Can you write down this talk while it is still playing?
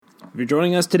If you're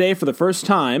joining us today for the first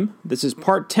time, this is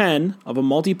part 10 of a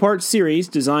multi-part series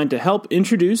designed to help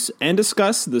introduce and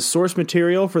discuss the source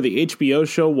material for the HBO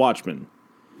show Watchmen.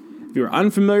 If you're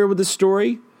unfamiliar with the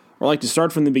story, or like to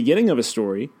start from the beginning of a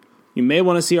story, you may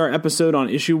want to see our episode on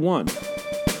issue 1.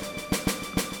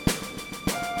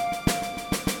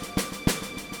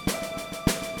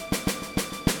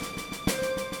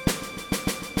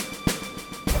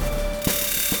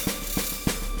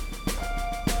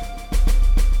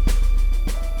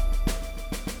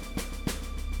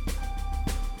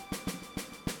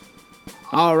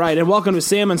 All right, and welcome to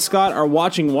Sam and Scott Are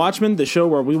Watching Watchmen, the show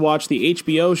where we watch the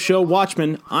HBO show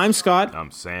Watchmen. I'm Scott.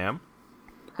 I'm Sam.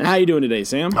 And how you doing today,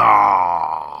 Sam?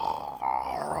 Oh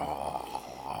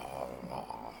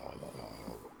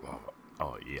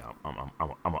yeah,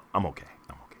 I'm okay.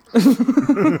 Okay.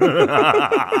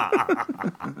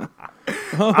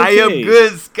 I am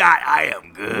good, Scott. I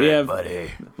am good,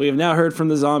 buddy. We have now heard from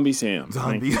the zombie Sam.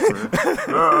 Zombie.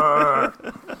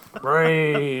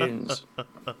 Brains.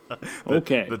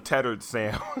 Okay. The tethered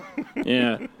Sam.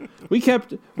 Yeah. We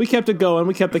kept it going.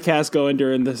 We kept the cast going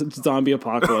during the zombie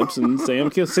apocalypse, and Sam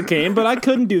came, but I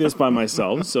couldn't do this by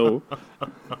myself, so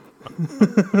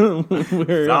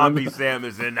Zombie Sam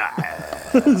is in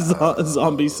the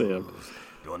zombie Sam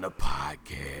doing the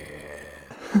podcast.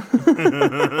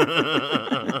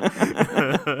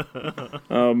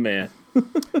 Oh man.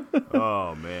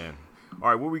 Oh man. All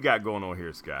right, what we got going on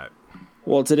here, Scott?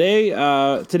 Well, today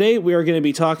we are going to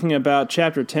be talking about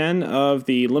Chapter 10 of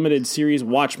the limited series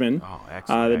Watchmen,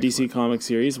 the DC Comics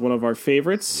series, one of our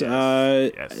favorites.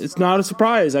 Yes. It's not a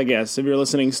surprise, I guess, if you're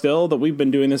listening still, that we've been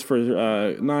doing this for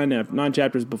nine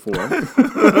chapters before.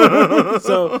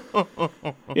 So,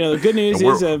 the good news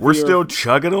is we're still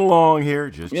chugging along here,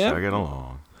 chugging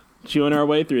along. Chewing our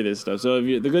way through this stuff. So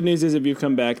the good news is if you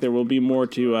come back, there will be more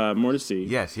to see.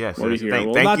 Yes. Thank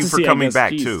you for coming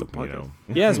back too.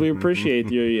 Yes, we appreciate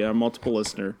your multiple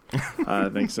listener.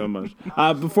 Thanks so much.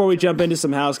 Before we jump into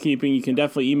some housekeeping, you can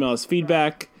definitely email us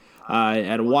feedback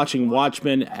at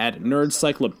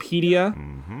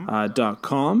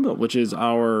watchingwatchmen@nerdcyclopedia.com, which is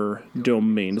our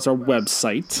domain. It's our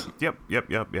website. Yep.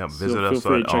 Visit us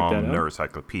at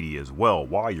Nerdcyclopedia as well.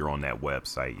 While you're on that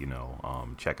website,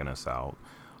 checking us out.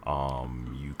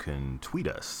 You can tweet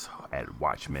us at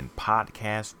Watchmen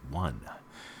Podcast 1.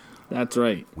 That's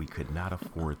right. We could not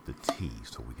afford the T,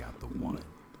 so we got the 1.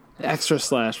 Extra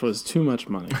slash was too much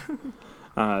money.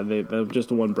 They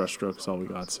just one brushstroke is all we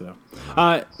got.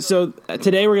 So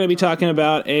today we're going to be talking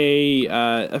about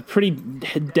a pretty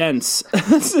dense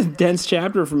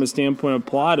chapter from a standpoint of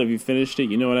plot. If you finished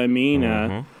it, you know what I mean.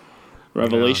 Mm-hmm.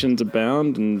 Revelations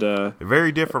abound, and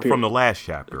very different from the last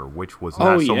chapter, which was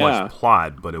not so much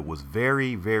plot, but it was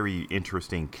very, very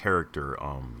interesting character.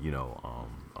 What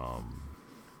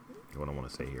I want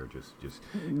to say here, just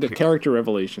the character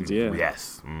revelations. Yeah.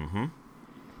 Yes. Mm-hmm.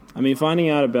 I mean, finding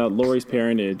out about Laurie's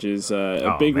parentage is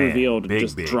a big reveal to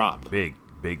just drop. Big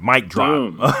mic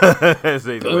drop, as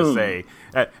they would say,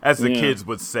 as the kids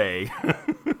would say.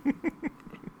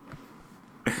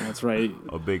 That's right.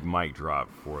 A big mic drop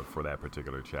for that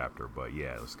particular chapter. But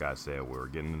yeah, as Scott said, we're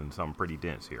getting into something pretty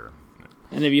dense here.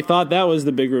 And if you thought that was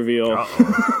the big reveal,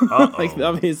 like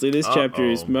obviously this chapter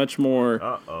is much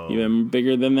more, even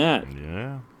bigger than that.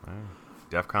 Yeah.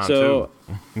 DEFCON 2.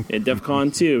 Yeah,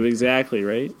 DEFCON 2, exactly,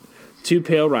 right? Two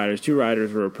riders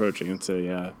were approaching. It's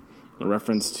a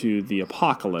reference to the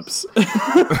apocalypse.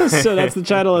 So that's the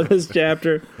title of this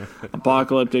chapter,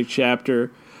 Apocalyptic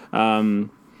Chapter.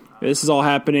 This is all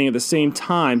happening at the same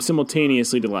time,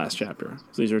 simultaneously to the last chapter.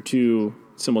 So these are two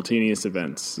simultaneous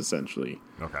events, essentially,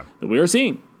 that we are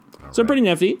seeing. Okay. So pretty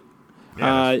nifty.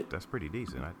 Yeah, that's pretty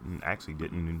decent. I actually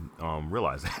didn't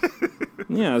realize that.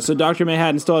 Yeah, so Dr.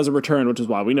 Manhattan still hasn't returned, which is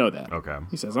why we know that. Okay.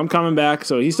 He says, I'm coming back.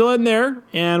 So he's still in there,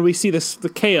 and we see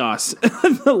the chaos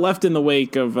left in the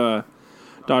wake of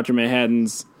Dr.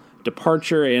 Manhattan's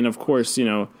departure, and, of course,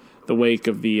 the wake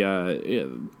of the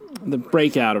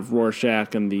breakout of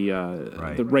Rorschach and the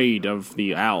raid of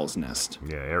the Owl's Nest.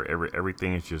 Yeah,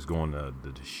 everything is just going to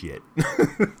shit.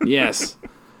 Yes,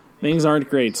 things aren't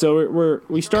great. So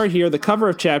we start here. The cover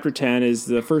of Chapter 10 is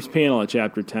the first panel of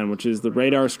Chapter 10, which is the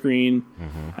radar screen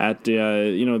at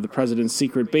the president's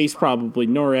secret base, probably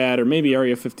NORAD or maybe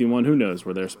Area 51. Who knows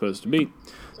where they're supposed to be?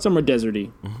 Somewhere deserty.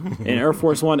 And Air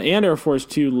Force One and Air Force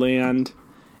Two land.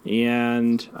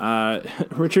 And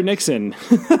Richard Nixon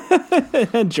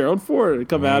and Gerald Ford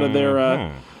come out of their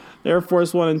Air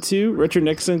Force 1 and 2. Richard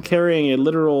Nixon carrying a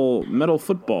literal metal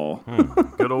football.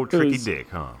 Good old Tricky Dick,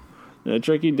 huh?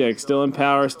 Tricky Dick, still in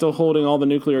power, still holding all the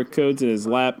nuclear codes in his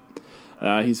lap.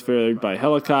 He's ferried by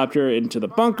helicopter into the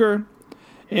bunker.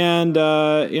 And,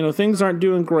 things aren't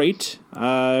doing great.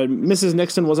 Mrs.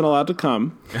 Nixon wasn't allowed to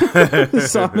come.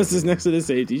 Saw Mrs. Nixon at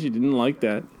safety. She didn't like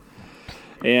that.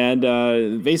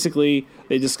 And basically,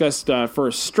 they discussed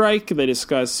first strike. They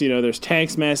discussed, there's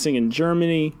tanks massing in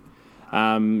Germany.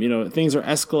 Things are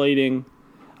escalating.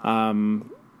 What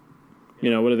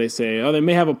do they say? Oh, they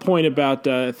may have a point about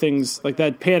things like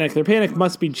that panic. Their panic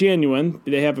must be genuine.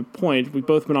 They have a point. We've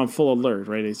both been on full alert,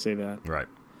 right? They say that. Right.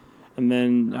 And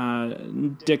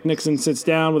then Dick Nixon sits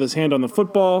down with his hand on the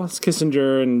football. It's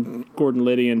Kissinger and Gordon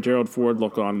Liddy and Gerald Ford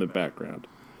look on in the background.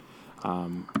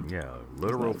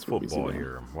 Literal football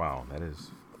here. Wow, that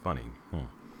is funny.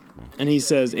 And he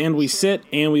says, and we sit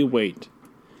and we wait.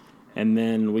 And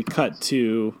then we cut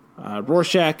to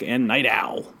Rorschach and Night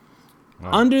Owl.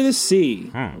 Under the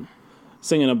sea.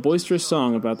 Singing a boisterous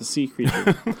song about the sea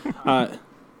creature. I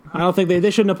don't think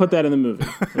they shouldn't have put that in the movie.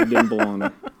 It didn't belong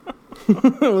there.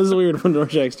 It was weird when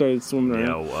Rorschach started swimming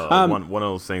around. One of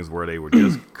those things where they were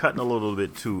just cutting a little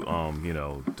bit too,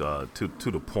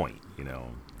 to the point,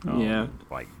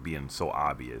 like being so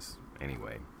obvious.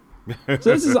 Anyway, so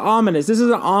this is ominous. This is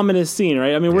an ominous scene,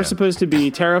 right? I mean, we're supposed to be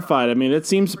terrified. I mean, it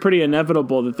seems pretty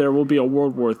inevitable that there will be a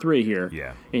World War III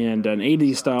here, and an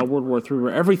 80s style World War III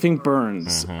where everything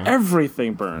burns.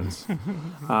 Everything burns.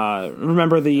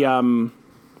 Remember the.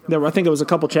 I think it was a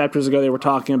couple chapters ago they were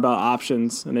talking about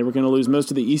options, and they were going to lose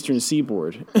most of the eastern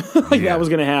seaboard. That was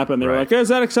going to happen. They were like, is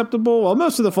that acceptable? Well,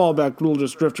 most of the fallback will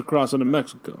just drift across into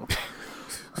Mexico.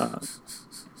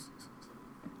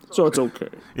 So it's okay.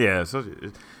 Yeah, so,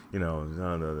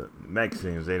 the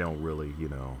Mexicans, they don't really,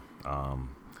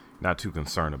 not too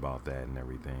concerned about that and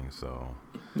everything, so,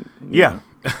 yeah.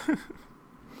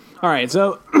 All right,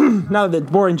 so now that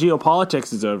the boring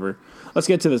geopolitics is over, let's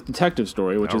get to this detective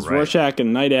story, which is Rorschach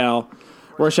and Night Owl.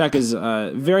 Rorschach is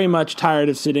very much tired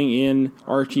of sitting in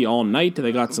Archie all night.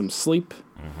 They got some sleep.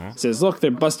 He says, look, they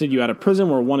busted you out of prison.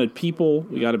 We're wanted people.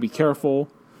 We got to be careful.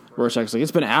 Rorschach's like,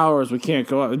 it's been hours. We can't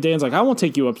go out. Dan's like, I won't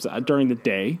take you up during the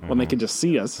day when they can just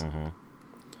see us.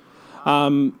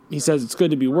 He says, it's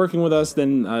good to be working with us.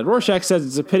 Then Rorschach says,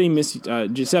 it's a pity Miss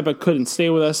Giuseppe couldn't stay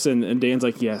with us. And Dan's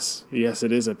like, yes,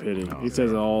 it is a pity. He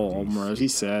says, all morose.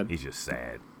 He's sad. He's just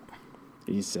sad.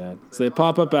 He's sad. So they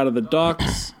pop up out of the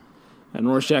docks, and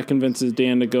Rorschach convinces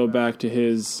Dan to go back to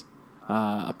his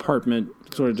apartment,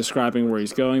 sort of describing where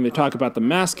he's going. They talk about the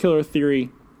mass killer theory,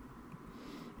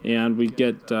 and we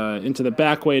get into the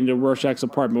back way into Rorschach's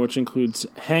apartment, which includes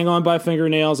hang on by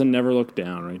fingernails and never look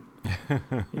down, right?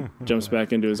 He jumps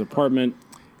back into his apartment.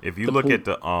 If you look at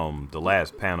the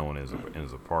last panel in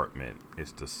his apartment,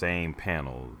 it's the same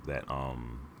panel that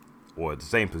or the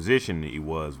same position he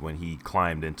was when he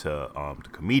climbed into the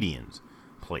comedian's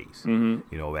place.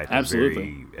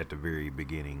 At the very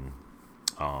beginning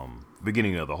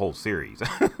of the whole series.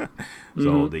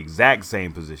 So the exact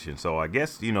same position. So I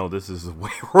guess this is the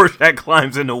way Rorschach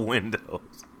climbs into windows.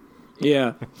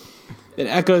 Yeah. It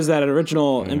echoes that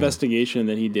original investigation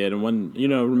that he did. And when,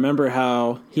 remember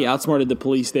how he outsmarted the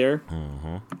police there?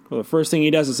 Well, the first thing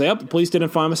he does is say, the police didn't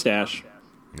find my stash.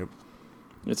 Yep.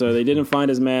 And so they didn't find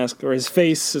his mask or his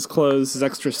face, his clothes, his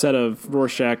extra set of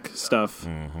Rorschach stuff,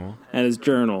 and his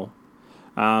journal.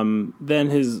 Then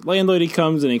his landlady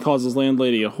comes and he calls his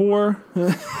landlady a whore.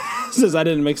 Says, I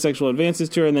didn't make sexual advances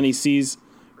to her. And then he sees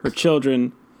her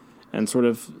children and sort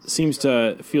of seems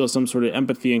to feel some sort of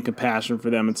empathy and compassion for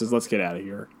them and says, let's get out of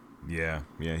here. Yeah.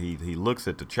 He looks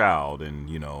at the child and,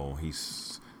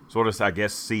 he's sort of, I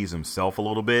guess, sees himself a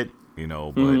little bit,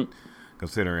 but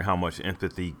considering how much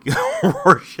empathy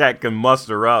Rorschach can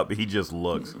muster up, he just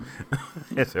looks.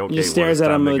 Okay, he stares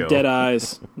at him with dead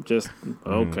eyes. Just,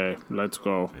 okay, let's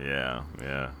go. Yeah.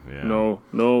 No,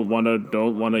 don't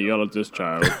wanna yell at this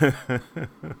child.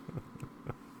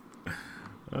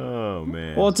 Oh,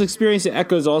 man. Well, it's experience that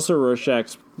echoes also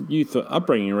Rorschach's youth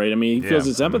upbringing, right? I mean, he feels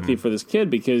his empathy for this kid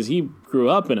because he grew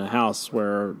up in a house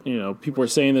where, people were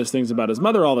saying those things about his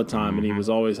mother all the time, and he was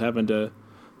always having to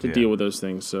deal with those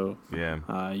things. So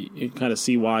you kind of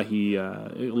see why he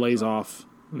lays off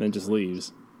and then just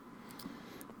leaves.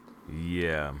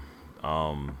 Yeah.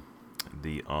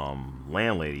 The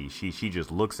landlady, she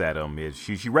just looks at him.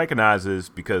 She recognizes,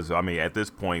 because at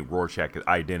this point Rorschach's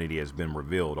identity has been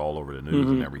revealed all over the news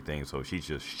and everything, so she's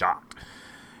just shocked,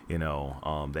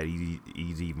 that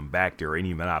he's even back there and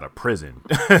even out of prison.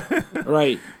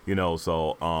 Right.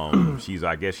 So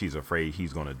I guess she's afraid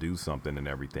he's going to do something and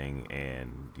everything,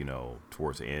 and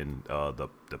towards the end the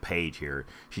page here,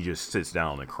 she just sits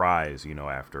down and cries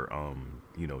after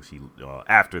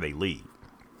they leave.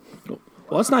 Well,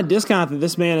 let's not discount that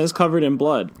this man is covered in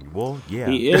blood. Well, yeah.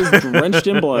 He is drenched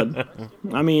in blood.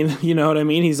 I mean, you know what I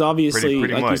mean? He's obviously,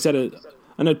 pretty like much. you said,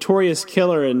 a notorious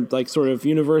killer and like sort of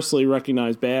universally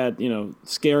recognized bad,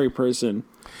 scary person.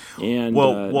 And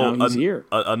now he's here.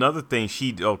 Another thing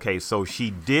so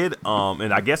she did,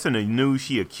 and I guess in the news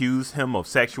she accused him of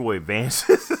sexual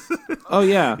advances. Oh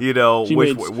yeah,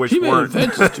 which weren't.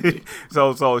 To me.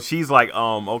 so she's like,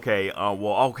 okay,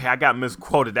 I got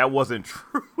misquoted. That wasn't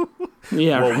true.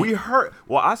 Yeah.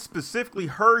 Well, I specifically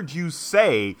heard you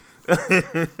say.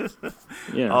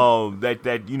 Yeah. That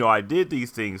I did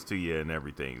these things to you and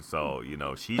everything. So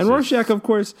she's and Rorschach, of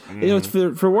course, it's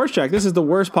for Rorschach. This is the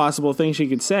worst possible thing she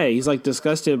could say. He's like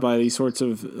disgusted by these sorts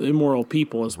of immoral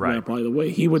people. Is probably the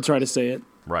way he would try to say it.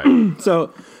 Right. So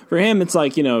for him, it's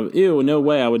like, ew, no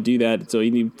way I would do that. So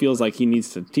he feels like he needs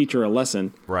to teach her a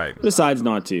lesson. Right. Decides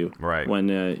not to. Right.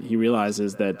 When he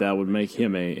realizes that would make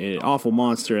him an awful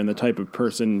monster and the type of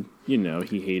person,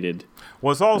 he hated.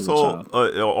 Well, it's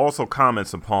also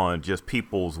comments upon just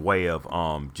people's way of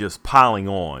just piling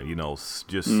on,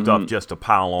 stuff just to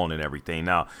pile on and everything.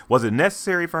 Now, was it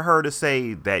necessary for her to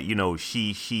say that,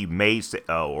 she made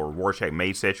or Rorschach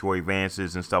made sexual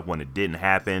advances and stuff when it didn't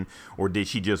happen, or did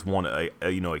she just want a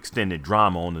extended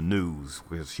drama on the news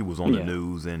because she was on the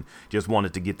news and just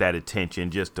wanted to get that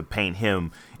attention, just to paint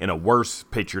him in a worse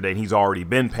picture than he's already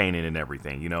been painted and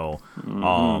everything?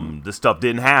 This stuff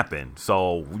didn't happen,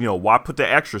 so why put the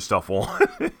extra stuff on?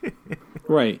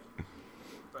 Right.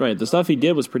 The stuff he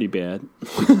did was pretty bad.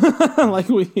 Like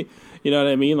you know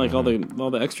what I mean? Like all the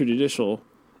extrajudicial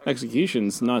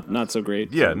executions, not so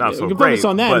great. Yeah, not so great. Focus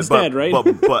on that instead, right?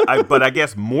 But I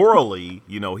guess morally,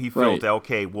 he felt that,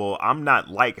 okay, well, I'm not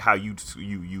like how you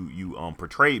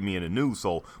portrayed me in the news,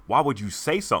 so why would you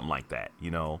say something like that?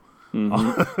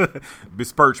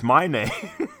 Besmirch my name.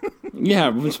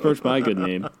 Yeah, besmirch my good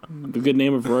name. The good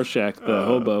name of Rorschach, the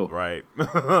hobo. Right.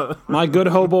 My good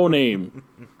hobo name.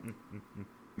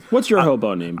 What's your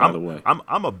hobo name, by the way?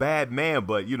 I'm a bad man,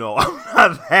 but I'm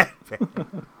not that bad.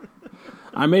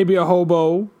 I may be a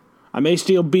hobo. I may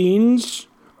steal beans,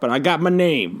 but I got my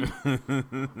name.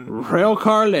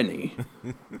 Railcar Lenny.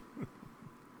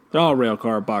 They're all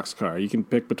railcar, boxcar. You can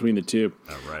pick between the two.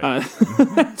 All right.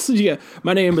 So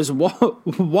my name is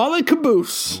Wally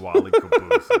Caboose. Wally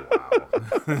Caboose.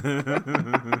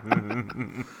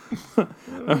 Wow.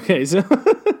 Okay, so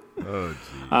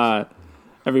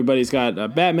everybody's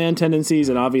got Batman tendencies,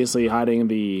 and obviously hiding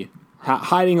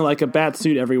like a bat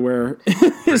suit everywhere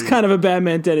is kind of a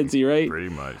Batman tendency, right? Pretty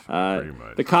much.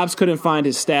 The cops couldn't find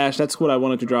his stash. That's what I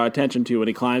wanted to draw attention to when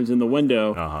he climbs in the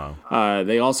window. Uh-huh.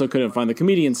 They also couldn't find the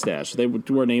comedian's stash. They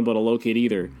weren't able to locate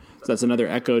either. So that's another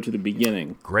echo to the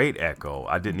beginning. Great echo.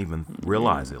 I didn't even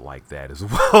realize it like that as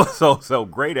well. So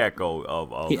great echo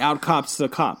of he outcops the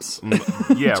cops.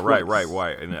 Yeah, right.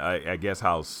 And I guess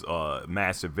how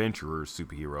mass adventurers,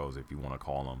 superheroes, if you want to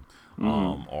call them,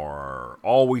 are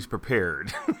always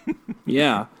prepared.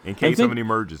 Yeah. In case of an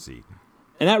emergency.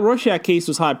 And that Rorschach case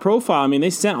was high profile. I mean,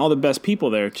 they sent all the best people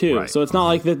there too. Right. So it's not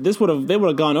like that. They would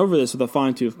have gone over this with a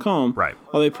fine-tooth comb. Right.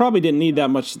 Well, they probably didn't need that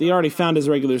much. They already found his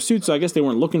regular suit, so I guess they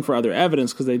weren't looking for other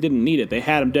evidence because they didn't need it. They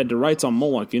had him dead to rights on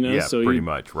Moloch, Yeah, so pretty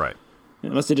much, right.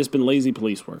 Unless they just been lazy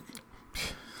police work,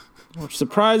 which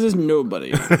surprises nobody.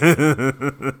 Not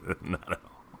at all.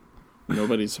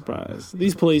 Nobody's surprised.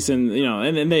 These police and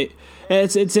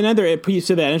it's another piece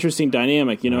to that interesting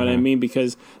dynamic, what I mean?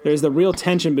 Because there's the real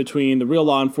tension between the real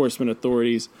law enforcement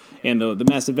authorities and the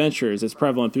mass adventurers. It's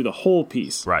prevalent through the whole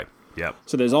piece. Right. Yep.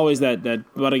 So there's always that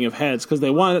butting of heads because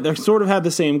they sort of had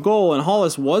the same goal, and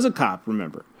Hollis was a cop,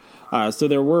 remember? So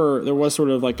there was sort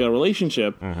of like a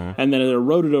relationship, and then it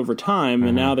eroded over time,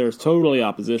 and now they're totally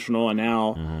oppositional. And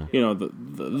now,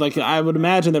 like I would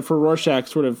imagine that for Rorschach,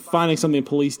 sort of finding something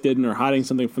police didn't or hiding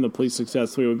something from the police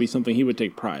successfully would be something he would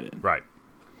take pride in. Right.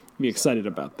 Be excited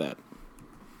about that.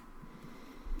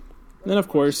 And of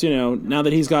course, now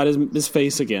that he's got his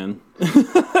face again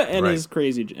and his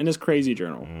crazy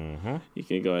journal, he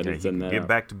can go ahead and send that. Get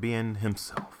back to being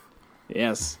himself.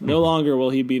 Yes. No longer will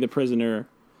he be the prisoner.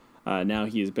 Now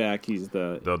he is back. He's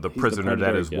the prisoner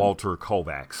that is again. Walter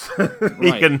Kovacs.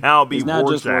 He can now be He's not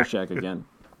Rorschach. Just Rorschach again.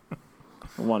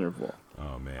 Wonderful.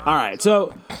 Oh, man. All right,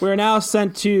 so we're now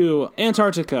sent to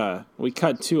Antarctica. We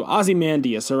cut to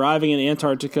Ozymandias arriving in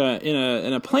Antarctica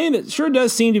in a plane that sure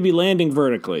does seem to be landing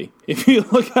vertically. If you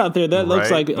look out there, that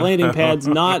looks like landing pads,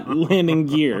 not landing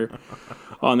gear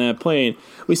on that plane.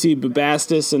 We see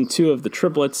Bubastis and two of the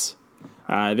triplets.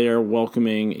 They're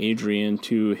welcoming Adrian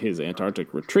to his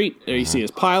Antarctic retreat. There you see his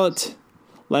pilot,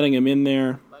 letting him in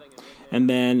there. And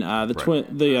then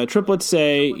the triplets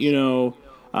say,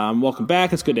 welcome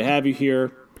back. It's good to have you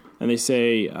here. And they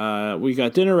say, we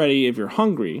got dinner ready if you're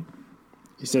hungry.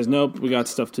 He says, nope, we got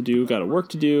stuff to do, got work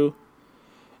to do.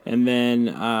 And then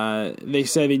they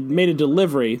said they made a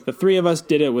delivery. The three of us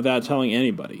did it without telling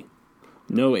anybody.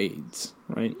 No aids,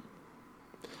 right?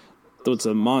 So it's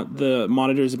the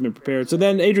monitors have been prepared. So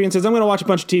then Adrian says, I'm going to watch a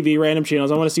bunch of TV, random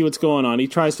channels. I want to see what's going on. He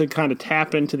tries to kind of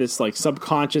tap into this like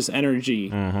subconscious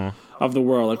energy of the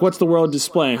world. Like, what's the world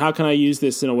displaying? How can I use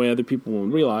this in a way other people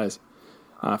won't realize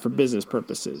for business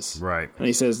purposes? Right. And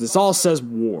he says, this all says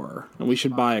war, and we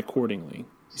should buy accordingly.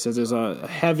 He says there's a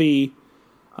heavy,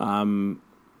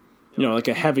 like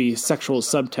a heavy sexual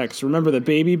subtext. Remember the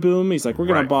baby boom? He's like, we're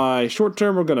going to buy short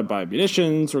term, we're going to buy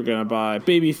munitions, we're going to buy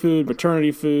baby food,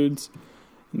 maternity foods.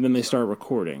 And then they start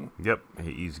recording. Yep,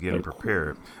 he's getting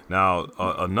prepared. Now,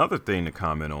 another thing to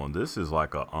comment on, this is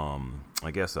like a,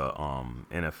 I guess a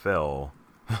NFL,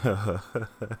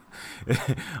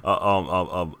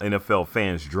 NFL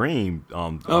fans' dream.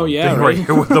 Right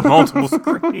here with the multiple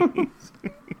screens.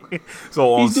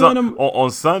 So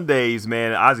on Sundays,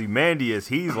 man, Ozymandias,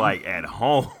 he's like at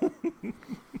home.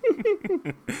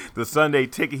 The Sunday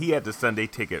ticket, he had the Sunday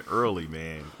ticket early,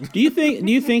 man. Do you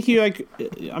think he like?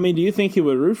 I mean, do you think he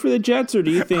would root for the Jets, or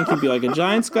do you think he'd be like a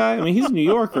Giants guy? I mean, he's a New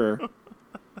Yorker.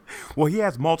 Well, he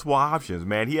has multiple options,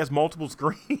 man. He has multiple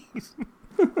screens.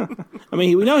 I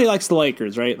mean, we know he likes the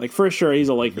Lakers, right? Like, for sure, he's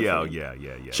a Laker fan. Yeah.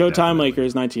 Showtime definitely.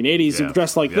 Lakers, 1980s. He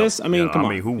dressed like this. I mean, come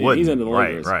on. Who wouldn't? He's into the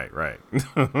Lakers. Right.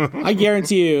 I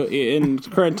guarantee you, in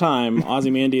current time,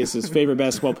 Ozymandias' favorite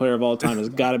basketball player of all time has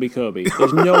got to be Kobe.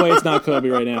 There's no way it's not Kobe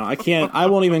right now. I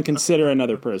won't even consider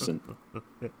another person.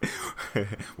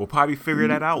 We'll probably figure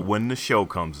that out when the show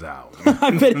comes out.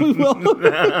 I bet we will.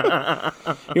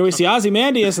 Here we see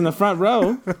Ozymandias in the front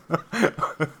row.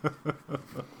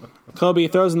 Kobe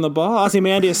throws in the ball.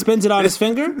 Ozymandias spins it on his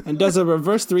finger and does a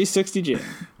reverse 360 jam.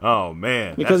 Oh,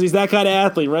 man. Because he's that kind of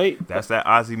athlete, right? That's that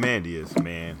Ozymandias,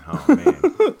 man. Oh,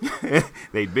 man.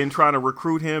 They've been trying to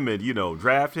recruit him and,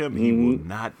 draft him. He will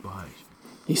not budge.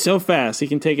 He's so fast, he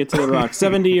can take it to the rock.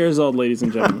 70 years old, ladies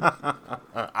and gentlemen.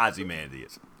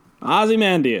 Ozymandias.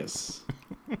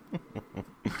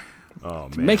 Oh,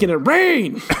 man. Making it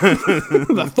rain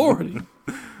with authority.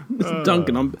 Just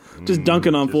dunking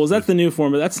on fools. That's the new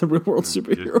form. That's the real world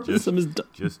superheroism.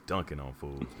 Just dunking on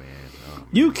fools, man. Oh, man.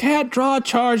 You can't draw a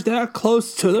charge that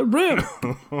close to the rim.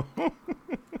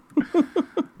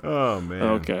 Oh, man.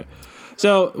 Okay.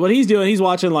 So what he's doing, he's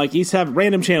watching, like, he's having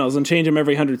random channels and change them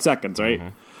every 100 seconds, right?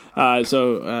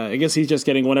 So I guess he's just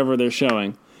getting whatever they're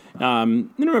showing. And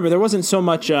remember, there wasn't so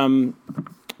much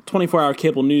 24-hour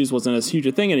cable news wasn't as huge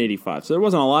a thing in 85, so there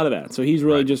wasn't a lot of that. So he's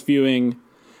really just viewing.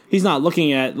 He's not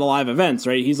looking at the live events,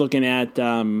 right? He's looking at.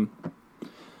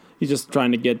 He's just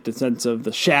trying to get the sense of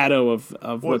the shadow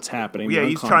of what's happening. Yeah,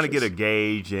 he's trying to get a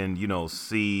gauge and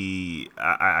see.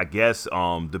 I guess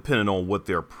depending on what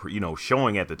they're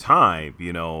showing at the time,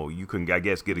 you can I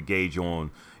guess get a gauge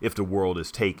on if the world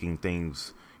is taking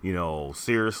things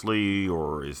seriously,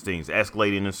 or is things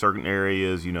escalating in certain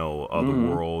areas, of the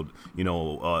world,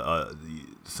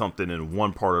 something in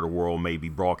one part of the world may be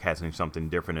broadcasting something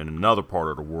different in another part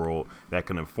of the world that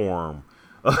can inform,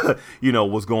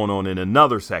 what's going on in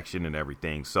another section and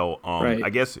everything. So,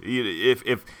 I guess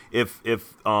if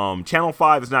Channel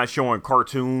 5 is not showing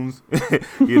cartoons,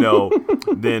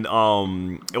 then,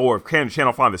 or if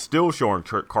Channel 5 is still showing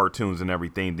cartoons and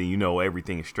everything, then,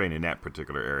 everything is straight in that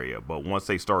particular area. But once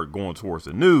they start going towards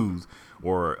the news,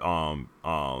 or,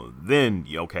 then,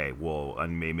 I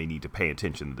may need to pay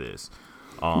attention to this.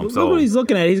 Look what he's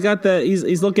looking at. He's got that.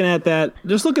 He's looking at that.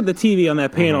 Just look at the TV on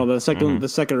that panel. The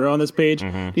second row on this page.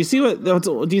 Do you see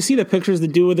Do you see the pictures? The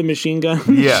dude with the machine gun.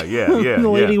 Yeah. The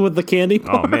lady with the candy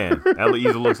bar. Oh man, that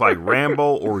either looks like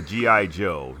Rambo or G.I.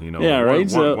 Joe. Yeah,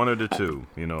 right. One of the two.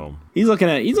 He's looking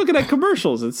at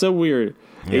commercials. It's so weird.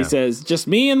 Yeah. He says, "Just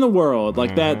me and the world,"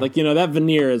 like that. Like that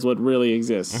veneer is what really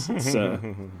exists.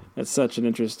 It's such an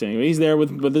interesting. He's there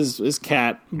with his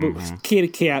cat, kitty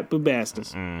cat,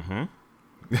 Bubastis.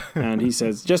 And he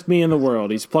says, "Just me and the world."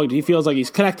 He's plugged. He feels like he's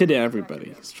connected to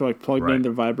everybody. He's like plugged into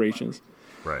their vibrations.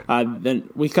 Right. Then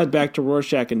we cut back to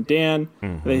Rorschach and Dan.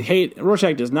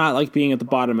 Rorschach does not like being at the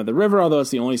bottom of the river, although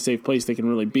it's the only safe place they can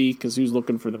really be because who's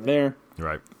looking for them there?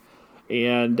 Right.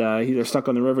 And they're stuck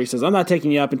on the river. He says, "I'm not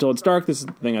taking you up until it's dark." This is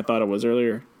the thing I thought it was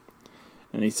earlier.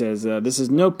 And he says, "This is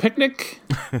no picnic."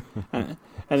 And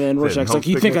then Rorschach's like,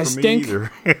 "You think I stink?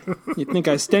 You think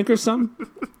I stink or something?"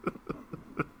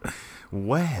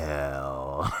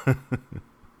 Well, and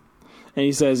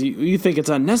he says, you think it's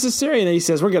unnecessary? And then he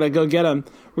says, we're going to go get him.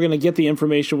 We're going to get the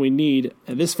information we need.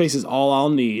 And this face is all I'll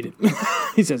need.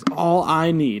 He says, all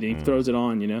I need. And he throws it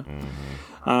on,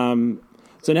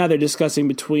 So now they're discussing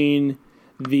between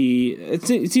it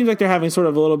seems like they're having sort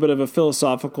of a little bit of a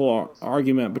philosophical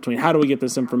argument between how do we get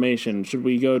this information? Should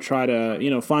we go try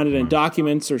to, find it in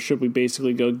documents, or should we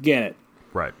basically go get it?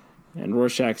 Right. And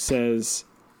Rorschach says,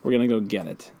 we're going to go get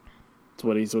it.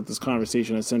 That's what this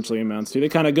conversation essentially amounts to. They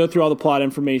kind of go through all the plot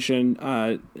information.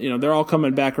 They're all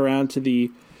coming back around to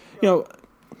the,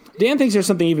 Dan thinks there's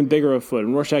something even bigger afoot,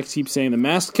 and Rorschach keeps saying the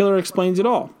masked killer explains it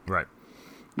all. Right.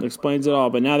 It explains it all,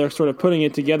 but now they're sort of putting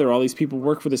it together. All these people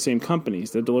work for the same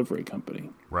companies, the delivery company.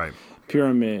 Right.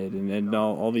 Pyramid, and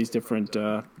all these different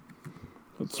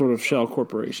sort of shell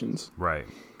corporations. Right.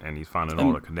 And he's finding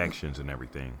all the connections and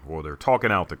everything. Or they're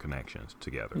talking out the connections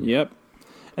together. Yep.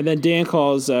 And then Dan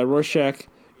calls Rorschach,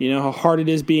 how hard it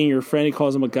is being your friend. He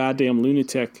calls him a goddamn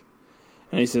lunatic.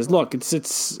 And he says, look,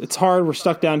 it's hard. We're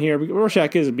stuck down here.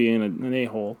 Rorschach is being an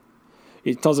a-hole.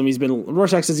 He tells him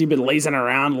Rorschach says he's been lazing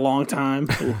around a long time.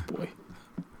 Oh, boy.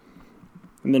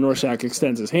 And then Rorschach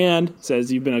extends his hand,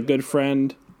 says you've been a good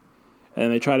friend.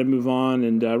 And they try to move on.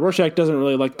 And Rorschach doesn't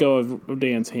really let go of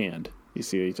Dan's hand. You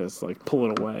see, he just pull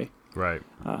it away. Right.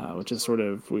 Which is sort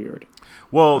of weird.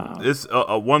 Well, it's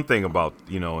one thing about,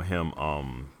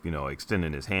 him,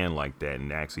 extending his hand like that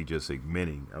and actually just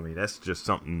admitting. I mean, that's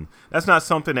not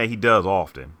something that he does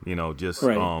often, just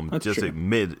true.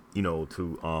 admit,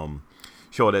 to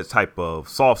show that type of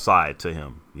soft side to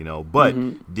him,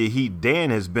 But Dan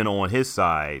has been on his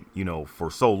side,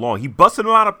 for so long. He busted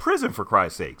him out of prison, for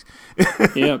Christ's sakes.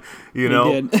 Yep.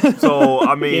 So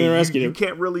I mean, you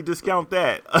can't really discount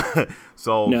that.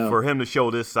 For him to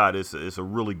show this side is a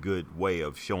really good way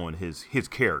of showing his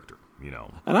character.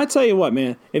 And I tell you what,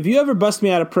 man, if you ever bust me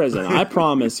out of prison, I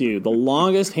promise you the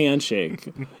longest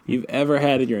handshake you've ever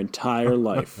had in your entire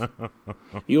life.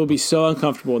 You will be so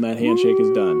uncomfortable when that handshake is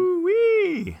done.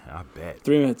 I bet.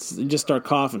 3 minutes, you just start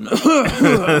coughing.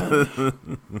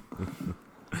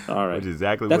 All right. Which is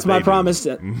exactly that's what my promise.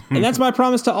 And that's my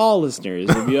promise to all listeners.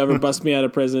 If you ever bust me out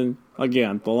of prison,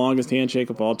 again, the longest handshake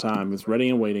of all time is ready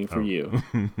and waiting for you.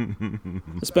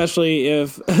 Especially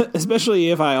if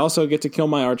I also get to kill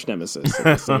my arch nemesis at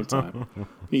the same time.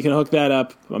 You can hook that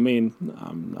up. I mean,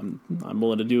 I'm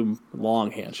willing to do a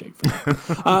long handshake for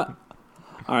that.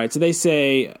 All right. So they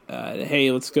say,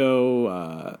 hey, let's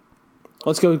go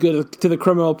to the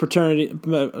criminal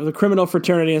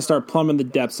fraternity and start plumbing the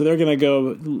depths. So they're going to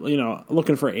go,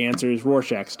 looking for answers,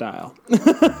 Rorschach style.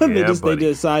 They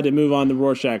decide to move on the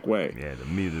Rorschach way. Yeah, the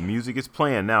music is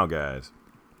playing now, guys.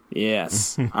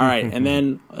 Yes. All right, and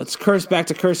then let's back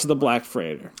to Curse of the Black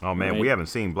Freighter. Oh man, right? We haven't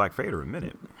seen Black Freighter in a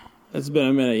minute. It's been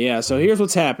a minute, yeah. So here's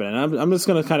what's happening. I'm just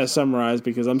going to kind of summarize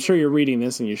because I'm sure you're reading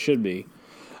this and you should be.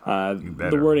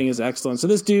 The wording is excellent. So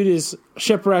this dude is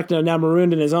shipwrecked and now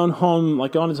marooned in his own home,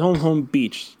 on his own home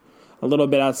beach, a little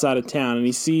bit outside of town, and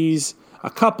he sees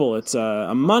a couple. It's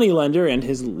a moneylender and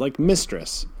his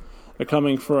mistress. They're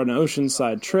coming for an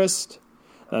oceanside tryst.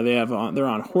 They're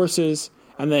on horses,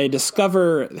 and they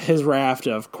discover his raft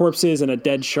of corpses and a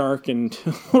dead shark and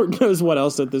Lord knows what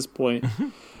else at this point.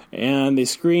 And they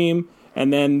scream,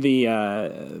 and then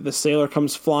the sailor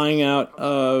comes flying out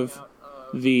of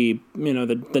the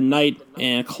night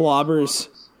and clobbers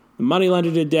the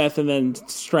moneylender to death and then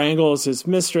strangles his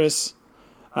mistress.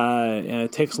 And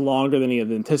it takes longer than he had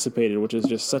anticipated, which is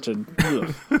just such a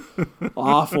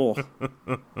awful.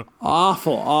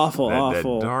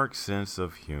 That dark sense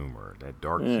of humor. That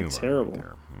dark humor. Terrible. Right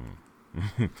there.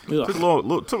 Took a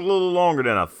little longer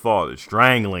than I thought,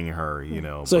 strangling her,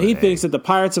 So he thinks that the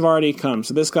pirates have already come.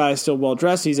 So this guy is still well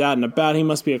dressed. He's out and about. He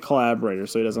must be a collaborator,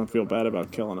 so he doesn't feel bad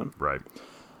about killing him. Right.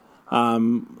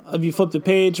 If you flip the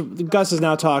page, Gus is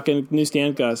now talking.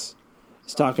 Newsstand Gus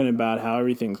is talking about how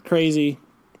everything's crazy.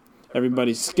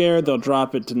 Everybody's scared. They'll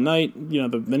drop it tonight.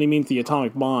 Then he means the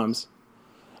atomic bombs.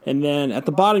 And then at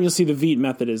the bottom, you'll see the Veet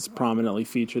method is prominently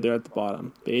featured there at the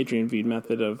bottom. The Adrian Veet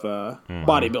method of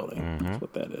bodybuilding. Mm-hmm. That's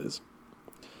what that is.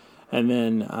 And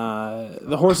then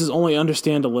the horses only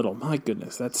understand a little. My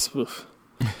goodness, that's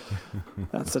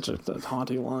such a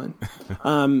haunting line.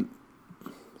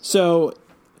 So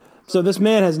this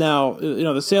man has now,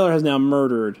 the sailor has now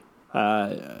murdered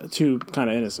two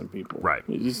kind of innocent people. Right.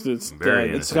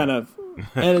 It's kind of,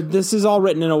 and this is all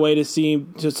written in a way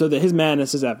so that his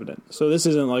madness is evident. So this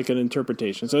isn't like an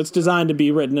interpretation. So it's designed to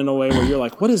be written in a way where you're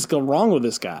like, what is wrong with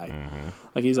this guy? Mm-hmm.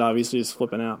 Like he's obviously just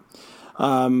flipping out.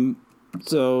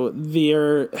 So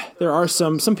there are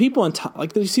some people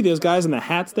you see those guys in the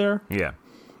hats there? Yeah.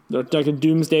 They're like a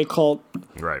doomsday cult.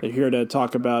 Right. They're here to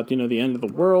talk about, the end of the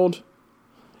world.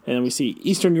 And then we see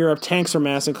Eastern Europe, tanks are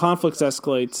massing, conflicts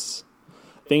escalates.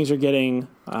 Things are getting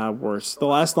worse. The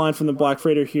last line from the Black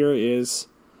Freighter here is,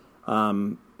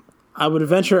 I would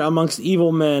venture amongst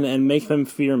evil men and make them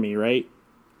fear me, right? So,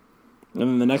 Mm-hmm. And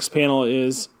then the next panel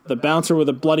is the bouncer with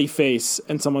a bloody face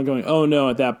and someone going, "Oh no!"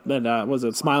 At that was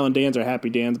it Smiling Dan's or Happy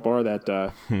Dan's bar, that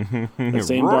the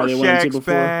same bar they went into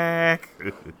before. Back.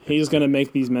 He's gonna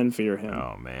make these men fear him.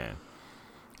 Oh man.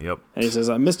 Yep. And he says,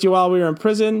 "I missed you while we were in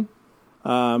prison.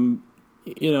 Who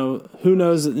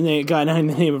knows a guy named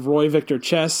the name of Roy Victor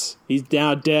Chess? He's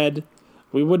now dead.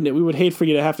 We would hate for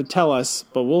you to have to tell us,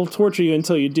 but we'll torture you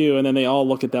until you do." And then they all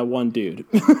look at that one dude.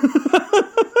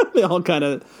 They all kind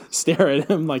of stare at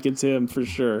him like it's him for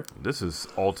sure. This is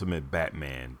ultimate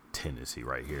Batman tendency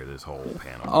right here. This whole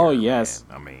panel. Oh here, yes.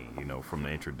 Man. I mean, from the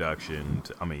introduction,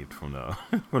 from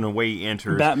the way he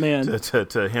enters, Batman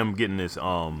to him getting his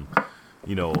hand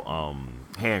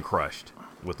crushed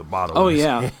with the bottle. Oh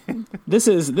yeah,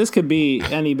 this could be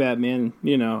any Batman.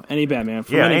 Any Batman.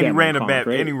 From any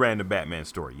random Batman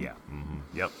story. Yeah.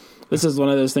 Mm-hmm. Yep. This is one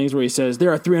of those things where he says,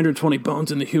 "There are 320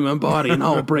 bones in the human body, and I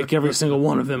will break every single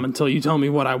one of them until you tell me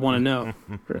what I want to know."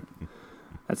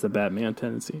 That's the Batman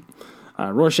tendency.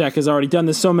 Rorschach has already done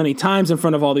this so many times in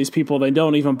front of all these people, they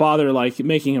don't even bother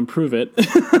making him prove it.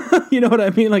 You know what I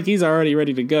mean? Like he's already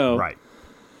ready to go. Right.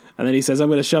 And then he says, I'm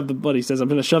going to shove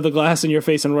the glass in your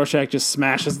face, and Rorschach just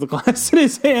smashes the glass in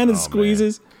his hand and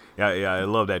squeezes. Man. Yeah, I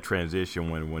love that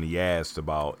transition when he asked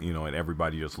about, and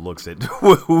everybody just looks at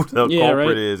who the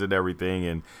culprit is and everything,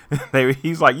 and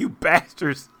he's like, "You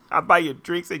bastards, I buy you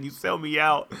drinks and you sell me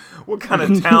out. What kind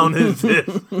of town is this?"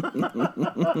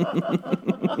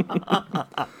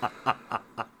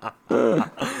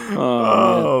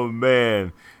 Oh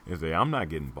man. He say, "I'm not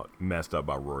getting messed up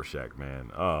by Rorschach, man.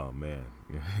 Oh man,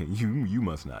 you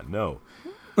must not know."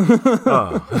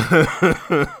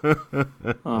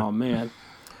 Oh man.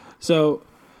 So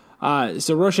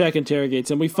Rorschach interrogates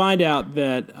him. We find out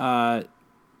that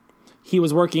he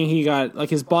was working. He got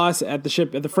his boss at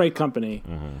the freight company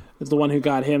is the one who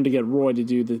got him to get Roy to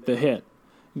do the hit.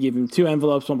 He gave him 2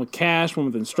 envelopes, one with cash, one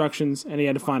with instructions, and he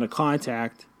had to find a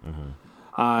contact.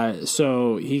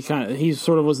 So he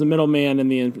sort of was the middleman in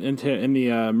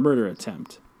the murder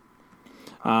attempt.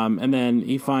 And then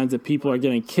he finds that people are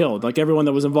getting killed. Like everyone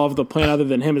that was involved with the plan other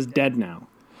than him is dead now.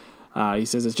 He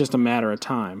says it's just a matter of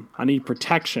time. I need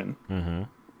protection.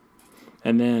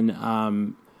 And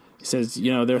then he says,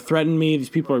 they're threatening me. These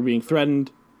people are being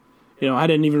threatened. I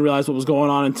didn't even realize what was going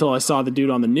on until I saw the dude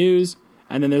on the news.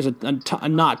 And then there's a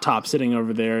knot top sitting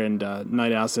over there, and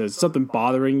Night Owl says, "Something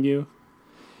bothering you?"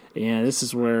 And this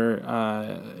is where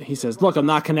he says, "Look, I'm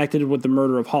not connected with the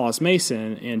murder of Hollis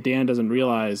Mason." And Dan doesn't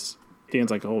realize.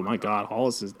 Dan's like, "Oh my God,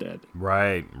 Hollis is dead."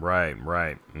 Right.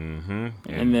 Mm-hmm.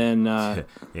 And then,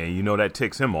 that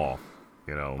ticks him off.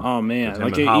 Oh man, him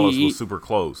and Hollis was super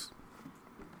close.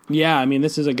 Yeah, I mean,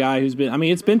 this is a guy who's been. I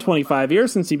mean, it's been 25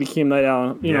 years since he became Night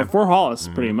Owl. For Hollis,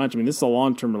 pretty much. I mean, this is a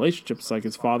long-term relationship. It's like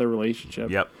his father relationship.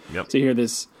 Yep. So you hear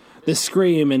this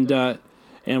scream,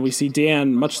 and we see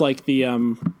Dan, much like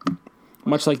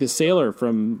the sailor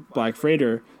from Black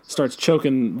Freighter, starts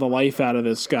choking the life out of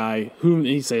this guy. Who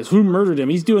he says, who murdered him?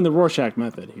 He's doing the Rorschach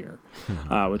method here,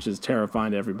 which is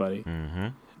terrifying to everybody. Mm-hmm.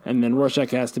 And then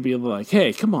Rorschach has to be like,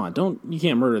 "Hey, come on, you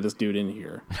can't murder this dude in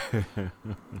here."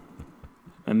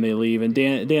 And they leave, and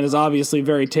Dan is obviously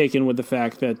very taken with the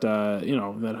fact that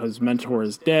that his mentor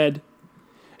is dead,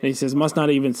 and he says must not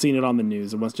have even seen it on the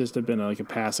news. It must just have been a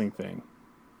passing thing.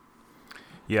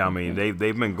 Yeah, I mean they've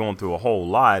been going through a whole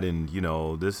lot, and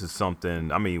this is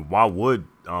something. I mean, why would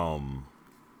Night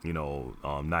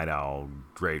Owl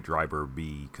Driver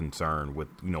be concerned with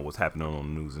what's happening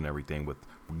on the news and everything with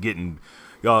getting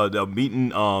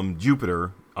meeting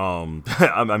Jupiter. I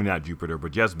mean not Jupiter,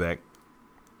 but Jezbek.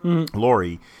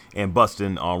 Laurie and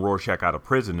busting Rorschach out of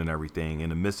prison and everything in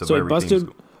the midst of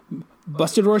everything.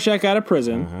 Busted Rorschach out of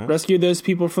prison, rescued those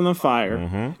people from the fire,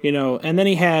 and then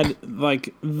he had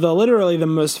literally the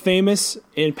most famous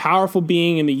and powerful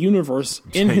being in the universe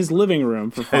in his living room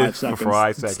for 5 seconds. For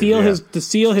 5 seconds,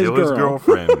 steal his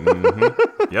girlfriend,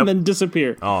 yep. And then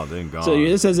disappear. Oh, then gone. So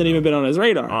this hasn't even been on his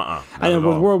radar. And then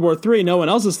with World War III, no one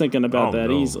else is thinking about that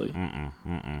easily.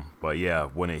 But yeah,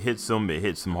 when it hits him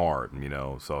hard,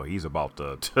 So he's about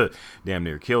to damn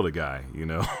near kill the guy,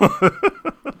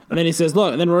 And then he says,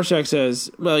 "Look," and then Rorschach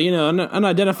says, "Well, an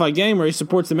unidentified gang where he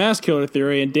supports the mass killer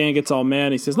theory." And Dan gets all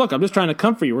mad. He says, "Look, I'm just trying to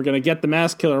comfort you. We're going to get the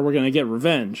mass killer. We're going to get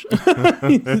revenge."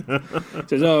 He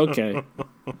says, "Oh, okay."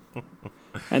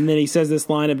 And then he says this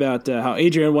line about how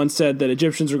Adrian once said that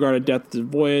Egyptians regarded death as a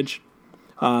voyage.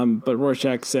 But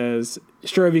Rorschach says,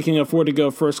 "Sure, if you can afford to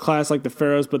go first class like the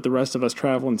pharaohs, but the rest of us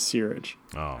travel in steerage."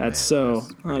 Oh, that's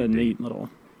not a neat little...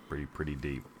 Pretty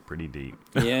deep.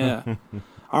 Yeah.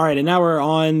 All right, and now we're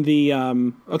on the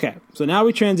okay. So now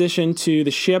we transition to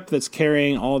the ship that's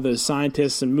carrying all the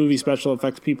scientists and movie special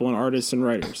effects people and artists and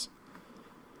writers.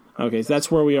 Okay, so that's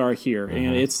where we are here,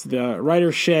 and it's the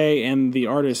writer Shay and the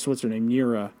artist, what's her name,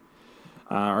 Nira,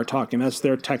 are talking. That's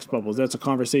their text bubbles. That's a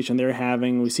conversation they're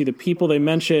having. We see the people they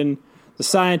mention: the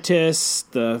scientists,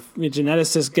 the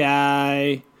geneticist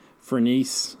guy,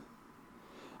 Fernice.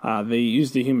 They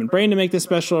use the human brain to make this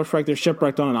special effect. They're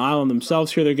shipwrecked on an island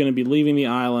themselves here. They're going to be leaving the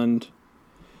island.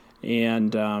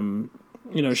 And,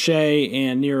 Shay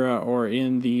and Nira are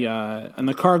in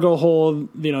the cargo hold.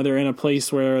 They're in a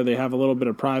place where they have a little bit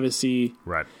of privacy.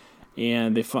 Right.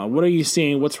 And they find, what are you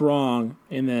seeing? What's wrong?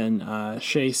 And then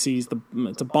Shay sees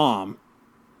it's a bomb,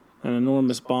 an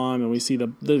enormous bomb, and we see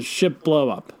the ship blow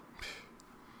up.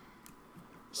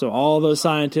 So all those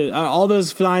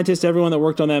scientists, everyone that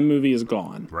worked on that movie is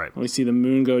gone. Right. And we see the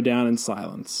moon go down in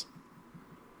silence.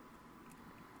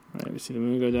 Right. We see the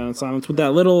moon go down in silence with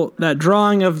that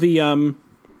drawing of the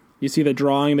you see the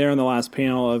drawing there in the last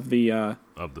panel of the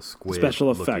squid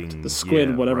special effect, the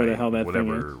squid, whatever the hell that thing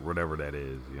is, whatever that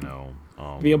is,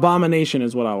 the abomination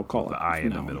is what I will call it. The eye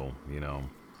in the middle,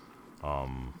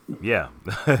 Yeah,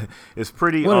 it's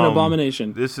pretty. What an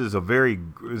abomination! This is a very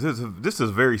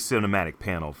cinematic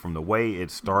panel from the way it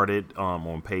started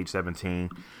on page 17,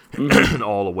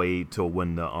 all the way till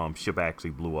when the ship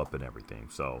actually blew up and everything.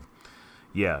 So,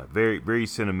 yeah, very very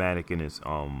cinematic in its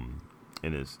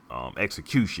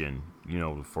execution.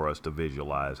 For us to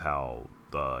visualize how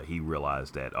he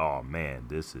realized that, oh man,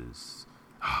 this is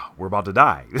we're about to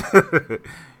die.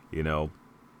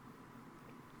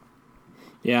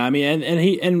 Yeah, I mean,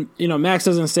 and Max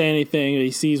doesn't say anything. He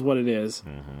sees what it is,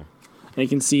 and you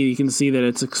can see that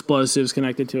it's explosives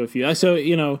connected to a few. So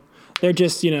they're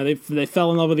just they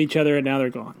fell in love with each other and now they're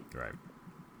gone. Right.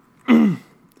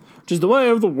 Which is the way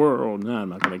of the world. No, I'm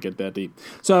not going to get that deep.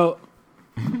 So,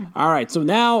 all right. So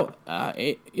now,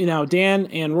 Dan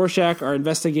and Rorschach are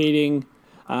investigating.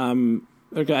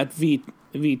 They're at V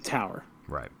Tower.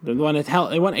 Right. They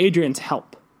want Adrian's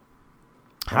help.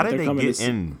 How did they get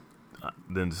in?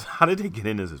 Then how did they get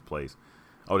into this place?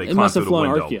 Oh, they must have flown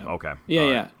window. Archaea. Okay. Yeah,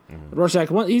 yeah. Mm-hmm. Rorschach,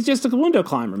 he's just a window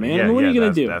climber, man. Yeah, what are you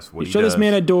going to do? That's what you show this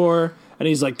man a door, and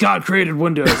he's like, God created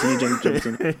windows, and he jumps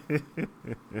in.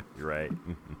 You're right.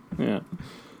 Yeah.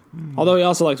 Although he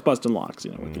also likes busting locks,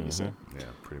 what can you say? Yeah,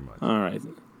 pretty much. All right.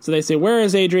 So they say, where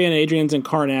is Adrian? Adrian's in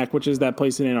Karnak, which is that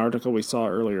place in Antarctica we saw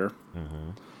earlier. Mm-hmm.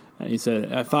 And he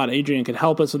said, I thought Adrian could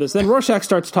help us with this. Then Rorschach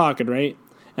starts talking, right?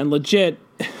 And legit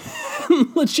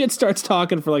starts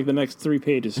talking for like the next 3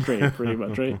 pages straight, pretty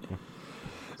much, right?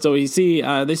 So we see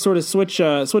they sort of switch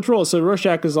roles. So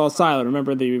Rorschach is all silent.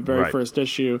 Remember the very first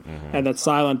issue had that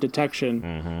silent detection,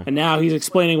 and now he's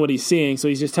explaining what he's seeing. So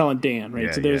he's just telling Dan,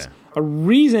 right? So there's a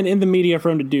reason in the media for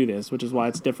him to do this, which is why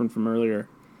it's different from earlier.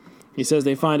 He says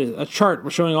they find a chart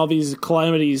showing all these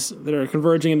calamities that are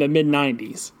converging in the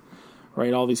mid-90s.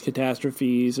 Right, all these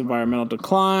catastrophes, environmental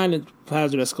decline,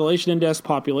 hazard escalation index,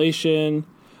 population,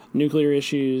 nuclear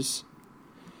issues.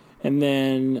 And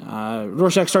then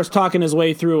Rorschach starts talking his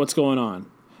way through what's going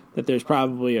on. That there's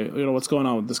probably, what's going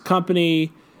on with this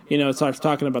company. Starts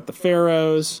talking about the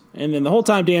pharaohs. And then the whole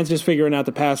time Dan's just figuring out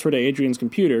the password to Adrian's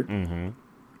computer,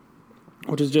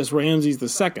 which is just Ramses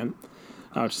II,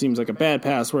 which seems like a bad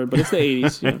password, but it's the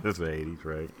 80s. It's the 80s,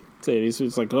 right?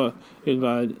 It's like, he's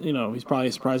probably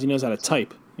surprised he knows how to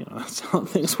type. That's how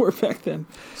things were back then.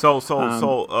 So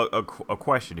a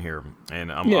question here,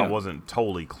 and I wasn't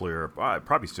totally clear.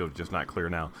 Probably still just not clear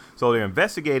now. So they're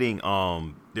investigating.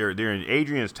 They're in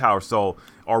Adrian's tower. So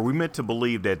are we meant to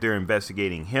believe that they're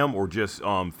investigating him, or just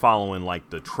following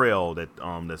like the trail that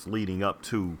that's leading up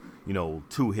to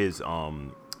his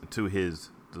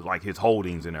like his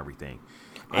holdings and everything?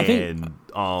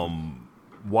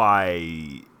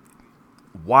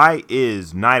 Why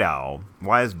is Night Owl?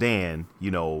 Why is Dan,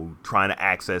 trying to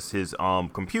access his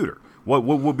computer? What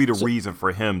would be the reason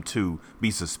for him to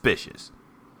be suspicious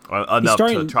enough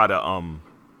to try to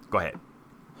go ahead?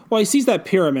 Well, he sees that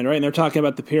pyramid, right? And they're talking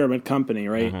about the pyramid company,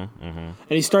 right? And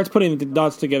he starts putting the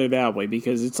dots together that way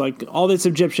because it's like all this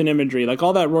Egyptian imagery, like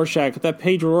all that Rorschach, that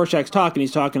page where Rorschach's talking,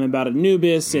 he's talking about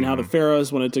Anubis and how the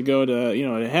pharaohs wanted to go to,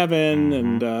 to heaven,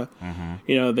 and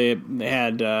they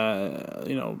had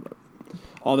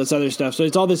all this other stuff. So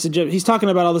it's all this he's talking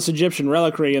about all this Egyptian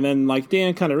reliquary, and then like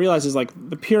Dan kind of realizes like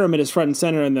the pyramid is front and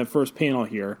center in the first panel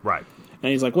here, right?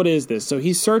 And he's like, "What is this?" So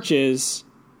he searches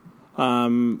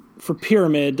for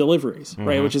pyramid deliveries,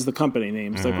 right, which is the company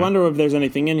name. He's like, "Wonder if there's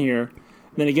anything in here."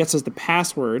 And then he gets us the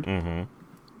password.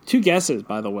 2 guesses,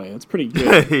 by the way. That's pretty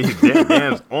good.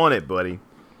 Dan's on it, buddy.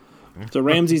 So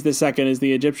Ramses II is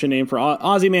the Egyptian name for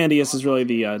Ozymandias is really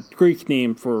the Greek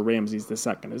name for Ramses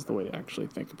II is the way to actually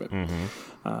think of it.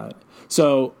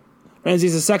 So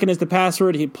Ramses II is the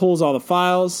password. He pulls all the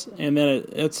files, and then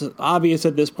it's obvious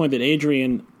at this point that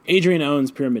Adrian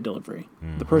owns Pyramid Delivery.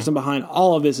 The person behind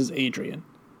all of this is Adrian.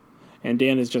 And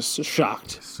Dan is just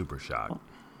shocked. Super shocked.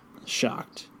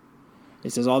 Shocked. He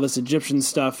says all this Egyptian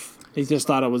stuff, he just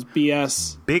thought it was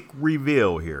BS. Big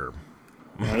reveal here.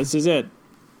 Yeah, this is it.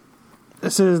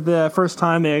 This is the first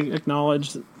time they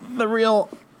acknowledge the real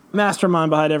mastermind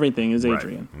behind everything is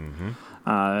Adrian.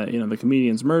 Right. The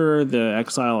comedian's murder, the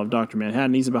exile of Dr.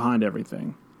 Manhattan, he's behind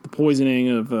everything. The poisoning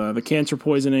of the cancer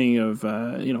poisoning of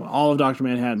all of Dr.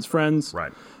 Manhattan's friends.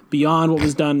 Right. Beyond what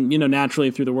was done,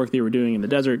 naturally through the work they were doing in the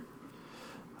desert.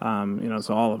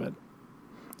 So all of it.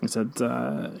 He said,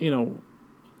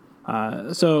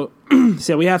 so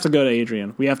we have to go to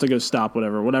Adrian. We have to go stop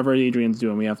whatever Adrian's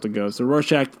doing. We have to go. So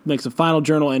Rorschach makes a final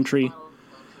journal entry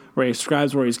where he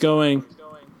describes where he's going.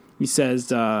 He says,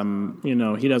 he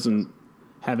doesn't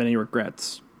have any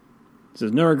regrets. He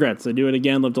says, no regrets. I do it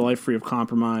again. Lived a life free of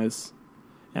compromise.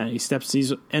 And he steps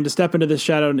into this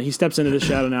shadow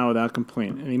now without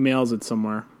complaint. And he mails it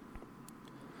somewhere.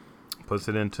 Puts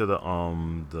it into the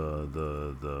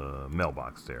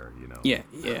mailbox there, Yeah,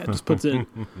 just puts it,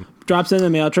 drops it in the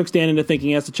mail, tricks Dan into thinking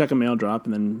he has to check a mail drop,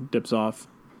 and then dips off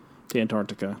to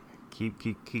Antarctica. Keep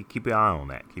an eye on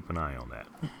that. Keep an eye on that.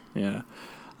 Yeah,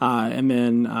 and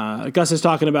then Gus is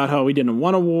talking about how we didn't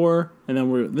want a war, and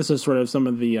then this is sort of some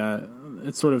of the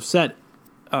it's sort of set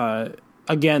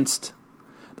against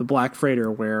the Black Freighter,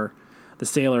 where the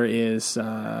sailor is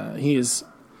he is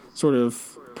sort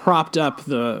of propped up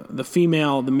the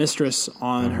mistress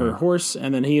on her horse,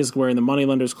 and then he is wearing the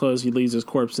moneylender's clothes. He leaves his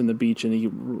corpse in the beach, and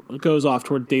he goes off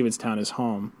toward Davidstown, his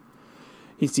home.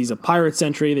 He sees a pirate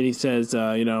sentry that he says,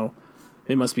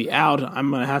 they must be out. I'm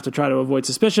going to have to try to avoid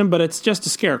suspicion, but it's just a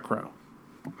scarecrow.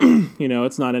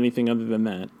 It's not anything other than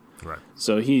that. Right.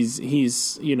 So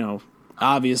he's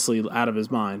obviously out of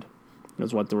his mind,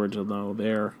 is what the words will know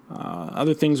there.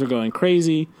 Other things are going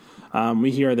crazy. We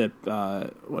hear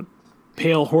that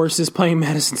Pale Horse is playing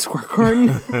Madison Square Garden,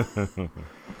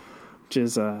 which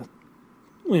is a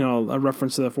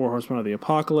reference to the Four Horsemen of the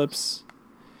Apocalypse.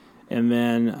 And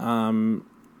then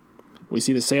we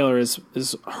see the sailor is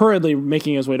hurriedly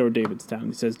making his way toward Davidstown.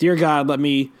 He says, "Dear God, let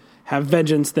me have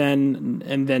vengeance then,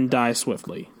 and then die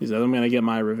swiftly." He says, "I'm going to get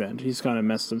my revenge." He's kind of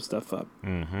messed some stuff up.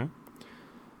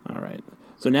 All right.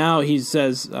 So now he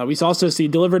says, we also see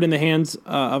delivered in the hands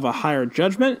of a higher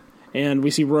judgment. And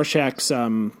we see Rorschach's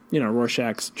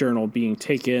journal being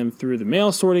taken through the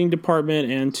mail sorting department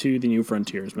and to the New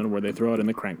Frontiersman, where they throw it in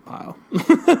the crank pile.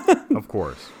 Of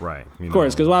course, right. Of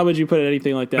course, because why would you put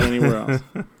anything like that anywhere else?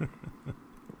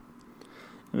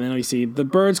 And then we see the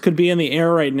birds could be in the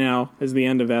air right now is the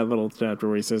end of that little chapter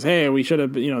where he says, hey, we should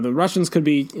have, the Russians could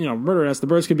be, murdering us. The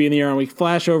birds could be in the air, and we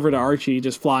flash over to Archie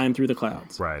just flying through the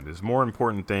clouds. Right. There's more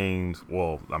important things.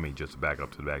 Well, I mean, just to back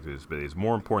up to the back of this, but there's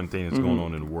more important things going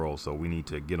on in the world. So we need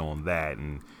to get on that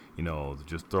and,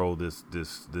 just throw this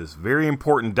very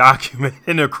important document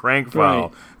in a crank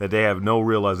file that they have no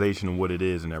realization of what it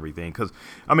is and everything. Because,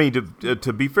 I mean,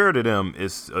 to be fair to them,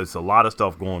 it's a lot of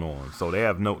stuff going on. So they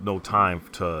have no time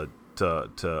to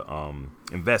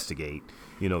investigate,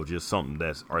 just something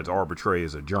that's as arbitrary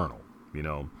as a journal,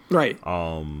 Right.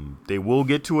 They will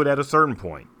get to it at a certain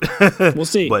point. We'll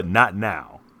see. But not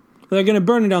now. They're going to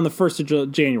burn it on the 1st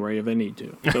of January if they need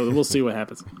to. So we'll see what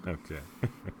happens. Okay.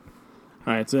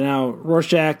 All right, so now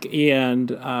Rorschach and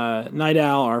Night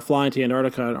Owl are flying to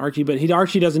Antarctica and Archie, but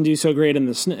Archie doesn't do so great in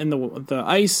the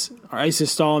ice. Our ice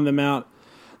is stalling them out.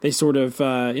 They sort of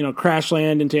crash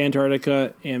land into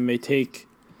Antarctica, and they take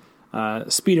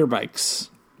speeder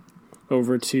bikes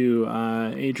over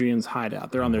to Adrian's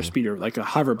hideout. They're on their speeder, like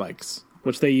hover bikes,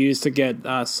 which they use to get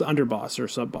underboss or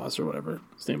sub-boss or whatever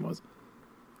his name was.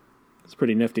 It's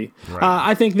pretty nifty. Right.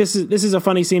 I think this is a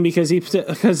funny scene because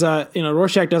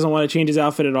Rorschach doesn't want to change his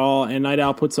outfit at all, and Night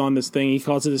Owl puts on this thing. He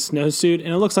calls it a snowsuit, and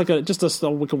it looks like a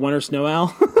winter snow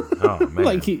owl. Oh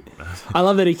man! I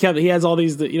love that he has all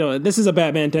these. This is a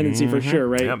Batman tendency for sure,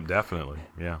 right? Yep, definitely.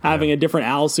 Yeah, having a different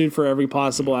owl suit for every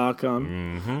possible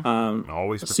outcome.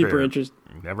 Always prepared. Super interesting.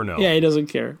 Never know. Yeah, he doesn't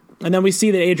care. And then we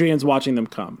see that Adrian's watching them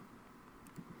come,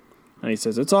 and he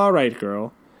says, "It's all right,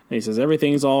 girl." And he says,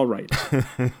 everything's all right.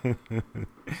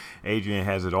 Adrian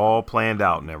has it all planned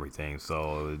out and everything,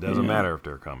 so it doesn't matter if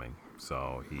they're coming.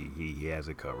 So he has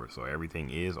it covered, so everything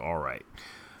is all right.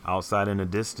 Outside in the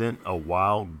distance, a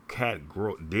wild cat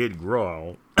did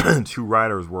growl. 2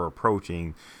 riders were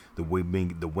approaching. The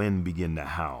wind began to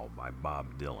howl by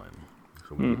Bob Dylan.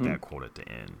 So we get that quote at the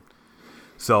end.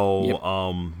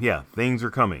 So, yeah, things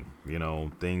are coming. You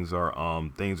know, things are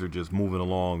just moving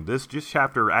along. This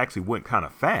chapter actually went kind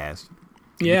of fast.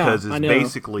 Yeah, because it's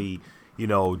basically, you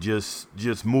know, just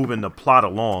moving the plot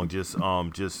along, just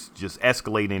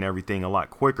escalating everything a lot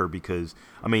quicker. Because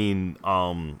I mean,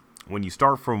 when you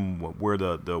start from where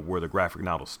the graphic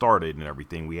novel started and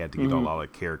everything, we had to get a lot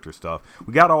of character stuff.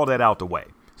 We got all that out the way,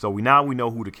 so we know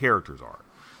who the characters are.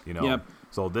 You know,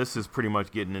 so this is pretty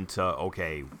much getting into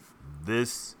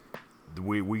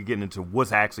we getting into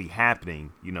what's actually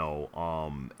happening, you know,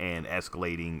 and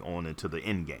escalating on into the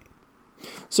end game.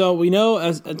 So we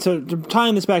know, so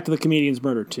tying this back to the comedian's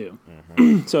murder too.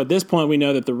 So at this point, we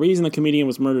know that the reason the comedian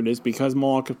was murdered is because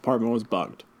Moloch's apartment was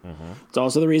bugged. It's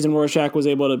also the reason Rorschach was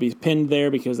able to be pinned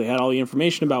there, because they had all the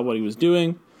information about what he was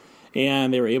doing,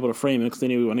 and they were able to frame him because they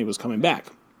knew when he was coming back.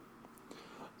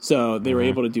 So they were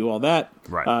able to do all that.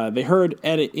 Right. They heard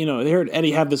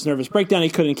Eddie have this nervous breakdown. He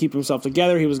couldn't keep himself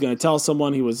together. He was going to tell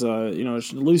someone. He was,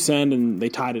 loose end, and they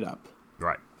tied it up.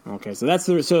 Right. Okay, so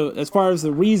so as far as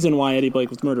the reason why Eddie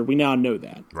Blake was murdered, we now know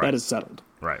that. Right. That is settled.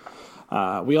 Right.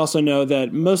 We also know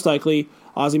that most likely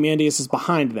Ozymandias is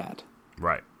behind that.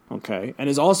 Right. Okay, and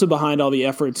is also behind all the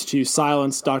efforts to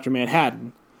silence Dr.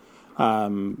 Manhattan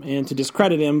and to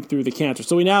discredit him through the cancer.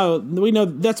 So we know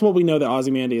that's what we know that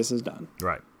Ozymandias has done.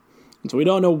 Right. And so we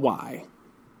don't know why.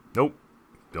 Nope.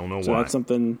 Don't know why. So that's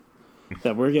something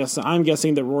that I'm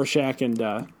guessing that Rorschach and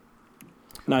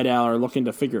Night Owl are looking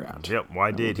to figure out. Yep. Why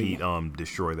did he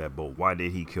destroy that boat? Why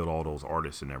did he kill all those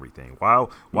artists and everything? Why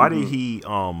did he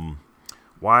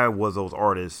why was those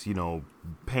artists, you know,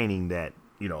 painting that,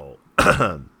 you know,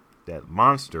 that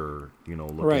monster, you know,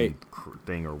 looking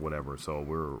thing or whatever? So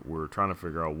we're trying to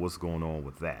figure out what's going on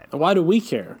with that. And why do we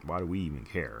care? Why do we even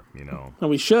care, you know? And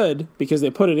we should, because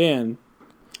they put it in.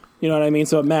 You know what I mean?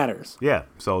 So it matters. Yeah.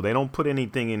 So they don't put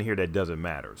anything in here that doesn't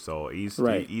matter. So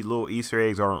little Easter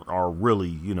eggs are really,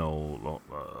 you know,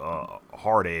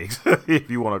 hard eggs, if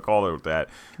you want to call it that.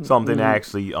 Something that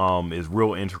actually is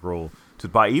real integral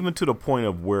to even to the point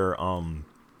of where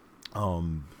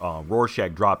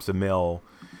Rorschach drops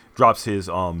his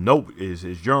note,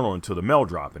 his journal into the mail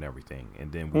drop and everything,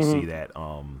 and then we see that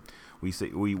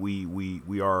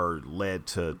we are led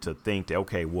to think that,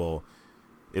 okay, well,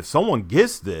 if someone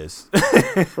gets this,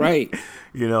 right,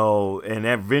 you know, and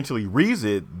eventually reads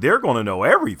it, they're going to know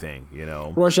everything, you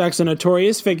know. Rorschach's a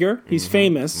notorious figure. He's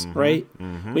famous, right?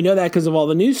 We know that because of all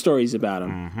the news stories about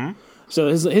him. So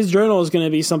his journal is going to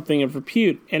be something of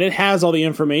repute, and it has all the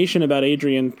information about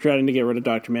Adrian trying to get rid of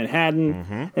Dr. Manhattan.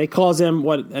 And it calls him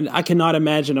and I cannot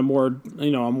imagine a more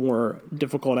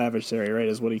difficult adversary, right,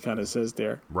 is what he kind of says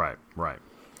there. Right.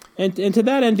 And to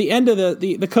that end, the end of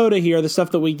the coda here, the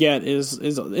stuff that we get is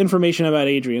information about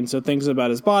Adrian. So things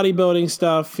about his bodybuilding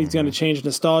stuff. He's going to change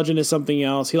nostalgia into something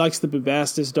else. He likes the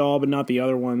Bubastis doll, but not the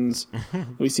other ones.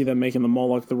 We see them making the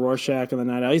Moloch, the Rorschach, and the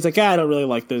Night Owl. He's like, I don't really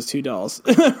like those two dolls.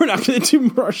 We're not going to do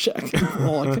Rorschach and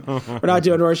Moloch. We're not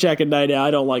doing Rorschach and Night Owl.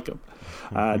 I don't like them.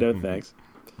 No thanks.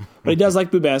 But he does like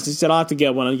Bubastis. He said, I'll have to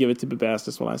get one and give it to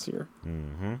Bubastis when I see her.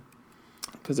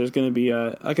 Because there's going to be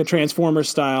a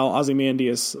Transformers-style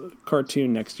Ozymandias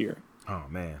cartoon next year. Oh,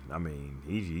 man. I mean,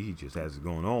 he just has it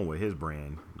going on with his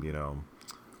brand, you know.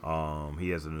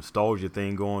 He has a nostalgia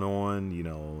thing going on, you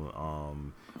know.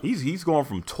 He's going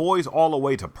from toys all the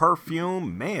way to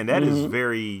perfume. Man, that is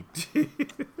very...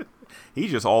 He's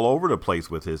just all over the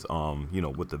place with his,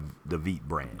 with the Veet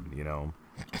brand, you know.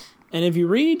 And if you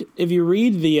read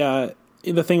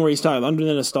the thing where he's talking under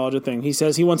the nostalgia thing, he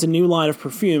says he wants a new line of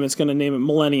perfume. It's going to name it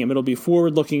Millennium. It'll be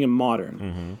forward-looking and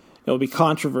modern. It'll be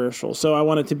controversial. So I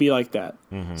want it to be like that.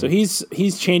 So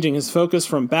he's changing his focus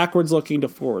from backwards-looking to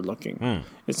forward-looking.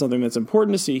 It's something that's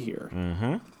important to see here.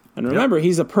 And remember,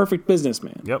 he's a perfect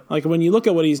businessman. Like when you look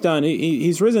at what he's done,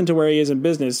 he's risen to where he is in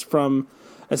business from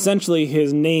essentially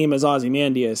his name as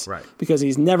Ozymandias, because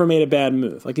he's never made a bad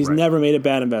move. Like he's never made a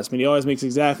bad investment. He always makes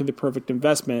exactly the perfect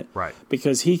investment,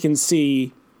 because he can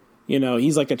see, you know,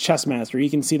 he's like a chess master. He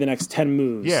can see the next 10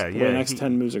 moves. Where the next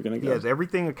 10 moves are going to go. He has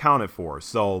everything accounted for.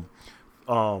 So,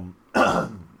 Veet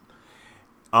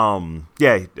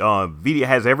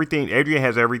has everything. Adrian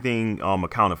has everything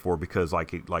accounted for, because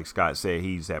like Scott said,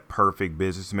 he's that perfect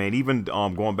businessman. Even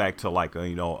going back to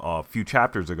a few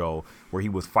chapters ago where he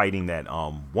was fighting that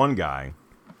one guy.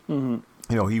 You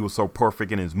know, he was so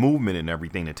perfect in his movement and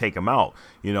everything to take him out.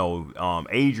 You know,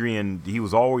 Adrian, he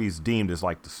was always deemed as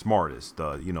like the smartest,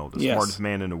 smartest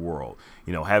man in the world.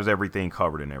 You know, has everything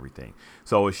covered and everything.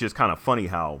 So it's just kind of funny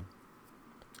how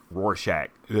Rorschach,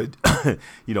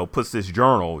 puts this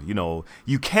journal. You know,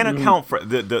 you can't account for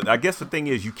I guess the thing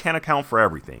is you can't account for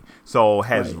everything. So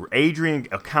has Adrian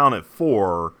accounted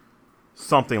for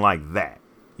something like that.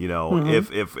 You know,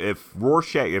 if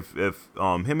Rorschach, if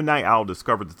him and Night Owl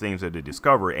discovered the things that they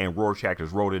discovered, and Rorschach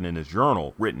just written in his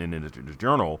journal,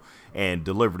 and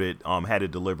delivered it, had it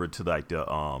delivered to like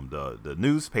the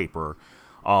newspaper,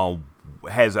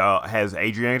 has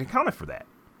Adrian accounted for that?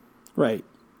 Right.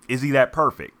 Is he that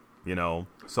perfect? You know,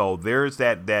 so there's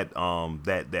that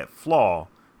flaw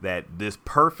that this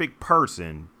perfect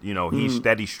person, you know,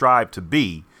 that he strived to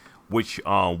be, which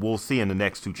we'll see in the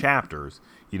next 2 chapters.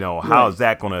 You know, how is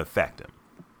that going to affect him?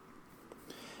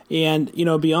 And, you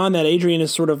know, beyond that, Adrian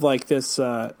is sort of like this,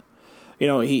 you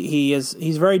know,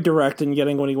 he's very direct in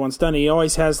getting what he wants done. He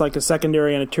always has like a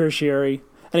secondary and a tertiary.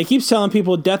 And he keeps telling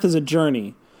people death is a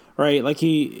journey, right? Like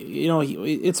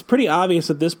it's pretty obvious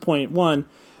at this point. One,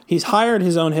 he's hired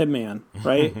his own hitman,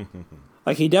 right?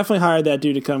 Like he definitely hired that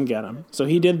dude to come get him. So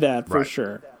he did that for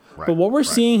sure. Right. But what we're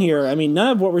seeing here, I mean,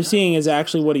 none of what we're seeing is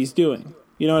actually what he's doing.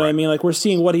 You know what I mean? Like we're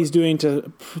seeing what he's doing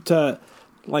to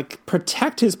like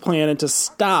protect his plan and to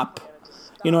stop,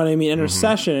 you know what I mean,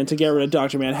 intercession and to get rid of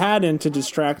Dr. Manhattan and to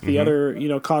distract the other, you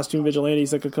know, costume vigilantes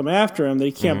that could come after him that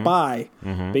he can't buy,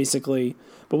 basically.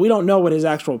 But we don't know what his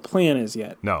actual plan is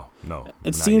yet. No.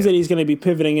 It seems that he's going to be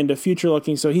pivoting into future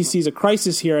looking. So he sees a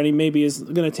crisis here and he maybe is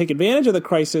going to take advantage of the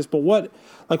crisis. But what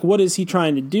is he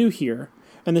trying to do here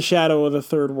in the shadow of the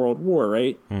Third World War,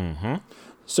 right? Mm-hmm.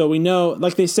 So we know,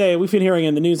 like they say, we've been hearing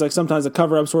in the news, like sometimes a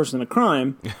cover-up's worse than a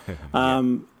crime.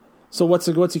 So what's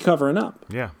he covering up?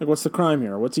 Yeah. Like what's the crime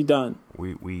here? What's he done?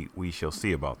 We shall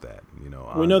see about that. You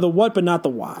know, we know the what, but not the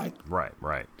why.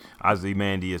 Right.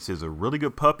 Ozymandias is a really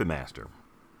good puppet master.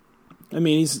 I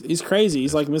mean, he's crazy.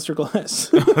 He's like Mr. Glass.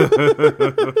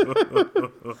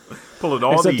 Pulling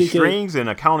all these strings and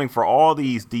accounting for all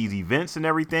these events and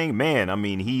everything. Man, I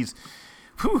mean,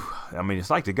 it's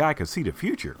like the guy could see the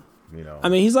future. You know. I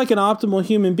mean, he's like an optimal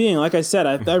human being. Like I said,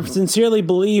 I sincerely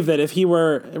believe that if he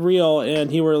were real and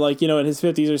he were like, you know, in his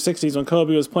 50s or 60s when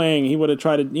Kobe was playing, he would have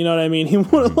tried to, you know what I mean? He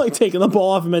would have like taken the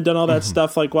ball off him and done all that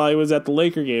stuff like while he was at the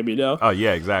Laker game, you know? Oh,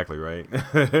 yeah, exactly, right.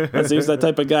 He's that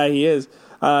type of guy he is.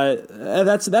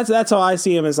 That's how I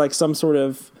see him, as like some sort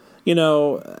of, you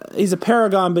know, he's a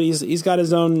paragon, but he's got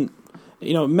his own,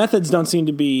 you know, methods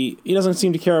he doesn't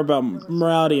seem to care about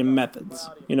morality and methods.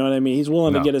 You know what I mean? He's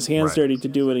willing to get his hands dirty to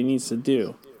do what he needs to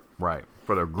do. Right.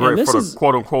 For the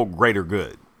quote unquote greater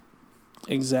good.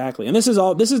 Exactly. And this is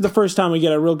the first time we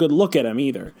get a real good look at him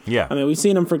either. Yeah. I mean, we've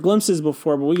seen him for glimpses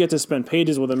before, but we get to spend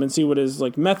pages with him and see what his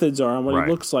like methods are and what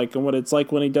he looks like and what it's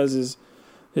like when he does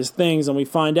his things, and we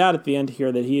find out at the end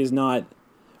here that he is not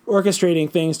orchestrating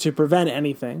things to prevent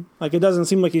anything. Like, it doesn't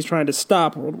seem like he's trying to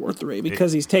stop World War III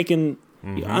because he's taken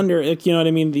you know what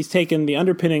I mean? He's taken the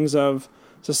underpinnings of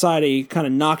society, kind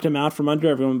of knocked him out from under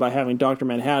everyone by having Dr.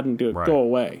 Manhattan go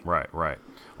away. Right.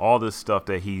 All this stuff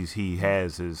that he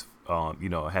has is, you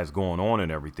know, has going on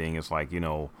and everything. It's like, you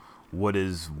know, what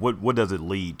does it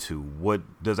lead to? What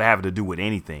does it have to do with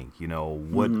anything? You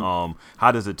know,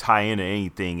 how does it tie into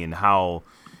anything, and how,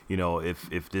 you know, if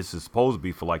this is supposed to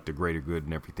be for like the greater good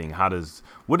and everything,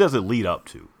 what does it lead up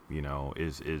to? You know,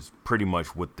 is pretty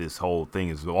much what this whole thing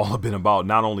is all been about.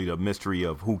 Not only the mystery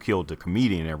of who killed the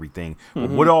comedian and everything, but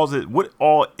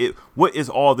what is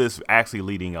all this actually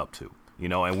leading up to? You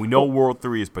know, and we know World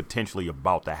 3 is potentially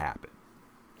about to happen.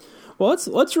 Well,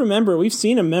 let's remember, we've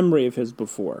seen a memory of his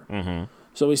before.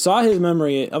 So we saw his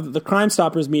memory of the Crime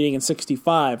Stoppers meeting in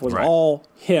 '65 was all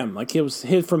him. Like, it was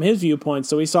from his viewpoint.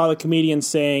 So we saw the comedian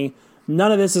saying,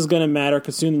 none of this is going to matter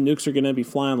because soon the nukes are going to be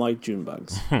flying like June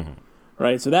bugs.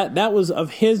 Right? So that was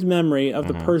of his memory of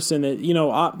the person that, you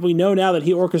know, we know now that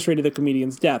he orchestrated the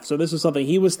comedian's death. So this was something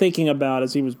he was thinking about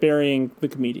as he was burying the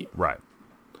comedian. Right.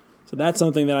 So that's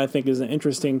something that I think is an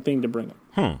interesting thing to bring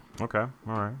up. Okay.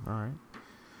 All right.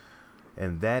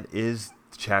 And that is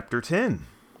chapter 10.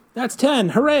 That's 10.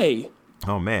 Hooray!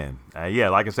 Oh man, yeah.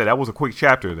 Like I said, that was a quick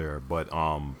chapter there, but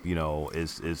you know,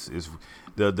 is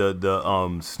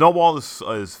the snowball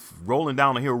is rolling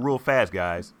down the hill real fast,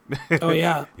 guys. Oh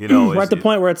yeah. You know, we're at the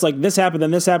point where it's like this happened,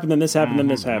 then this happened, then this happened, then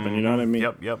this happened. You know what I mean?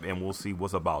 Yep. And we'll see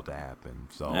what's about to happen.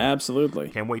 So absolutely,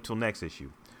 can't wait till next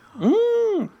issue.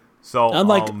 So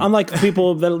unlike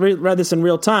people that read this in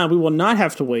real time, we will not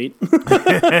have to wait. We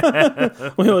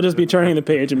will just be turning the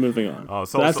page and moving on.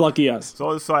 So that's lucky us. So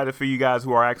excited for you guys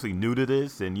who are actually new to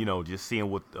this, and you know, just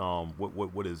seeing what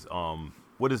is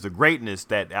the greatness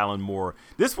that Alan Moore.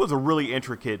 This was a really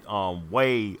intricate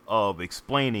way of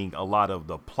explaining a lot of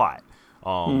the plot.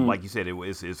 Like you said,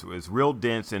 it's real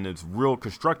dense and it's real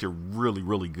constructed, really,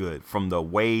 really good. From the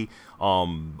way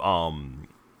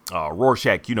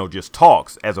Rorschach, just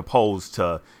talks, as opposed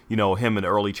to, him in the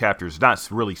early chapters not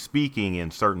really speaking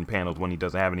in certain panels when he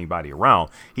doesn't have anybody around.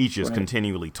 He's just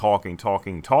continually talking.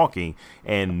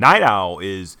 And Night Owl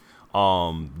is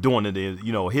doing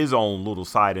it, his own little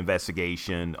side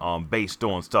investigation based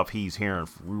on stuff he's hearing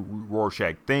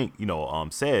Rorschach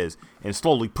says, and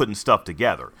slowly putting stuff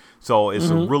together. So it's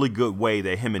a really good way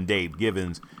that him and Dave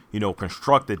Gibbons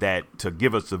constructed that to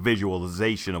give us a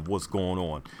visualization of what's going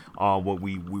on. What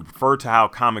we refer to how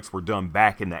comics were done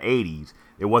back in the 80s,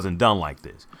 it wasn't done like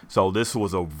this. So this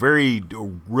was a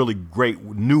really great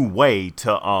new way to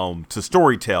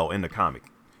storytell in the comic,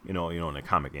 in the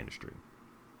comic industry.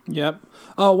 Yep.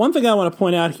 Oh, one thing I want to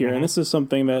point out here, and this is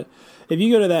something that if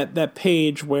you go to that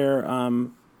page where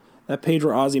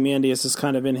Ozymandias is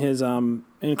kind of in his in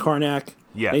Karnak.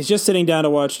 Yeah. He's just sitting down to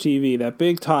watch TV. That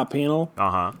big top panel.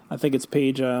 Uh-huh. I think it's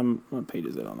page what page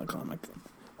is it on the comic?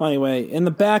 Well, anyway, in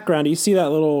the background, you see that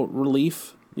little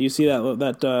relief? You see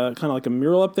that kind of like a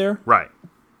mural up there? Right.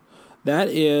 That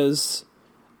is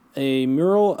a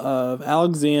mural of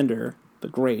Alexander the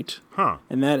Great. Huh.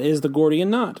 And that is the Gordian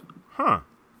knot. Huh.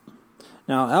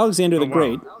 Now, Alexander the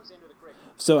Great.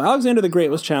 So Alexander the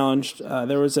Great was challenged.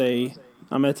 There was a.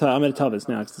 I'm going to tell this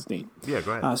now because it's neat. Yeah,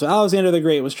 go ahead. So Alexander the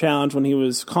Great was challenged when he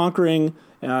was conquering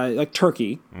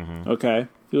Turkey. Okay,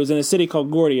 he was in a city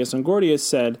called Gordius, and Gordius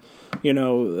said,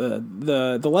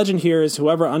 the legend here is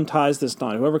whoever unties this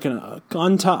knot, whoever can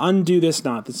undo this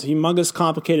knot, this humongous,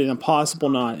 complicated, impossible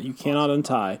knot you cannot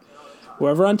untie,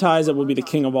 whoever unties it will be the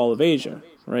king of all of Asia.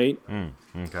 Right.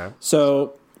 Okay.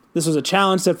 So this was a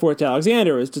challenge set forth to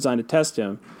Alexander. It was designed to test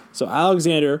him. So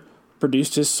Alexander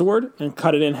produced his sword and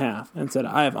cut it in half and said,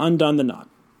 I have undone the knot.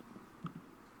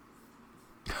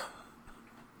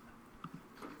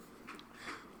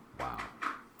 Wow.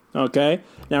 Okay?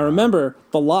 Now remember,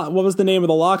 what was the name of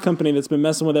the lock company that's been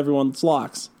messing with everyone's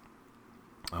locks?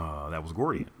 That was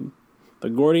Gordian. The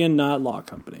Gordian Knot Lock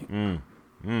Company.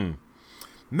 Man,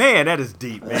 that is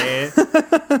deep, man.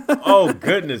 Oh,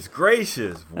 goodness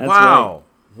gracious. That's wow. Right.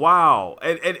 Wow.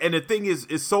 And the thing is,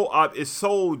 it's so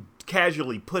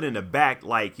casually put in the back,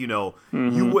 like, you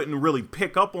wouldn't really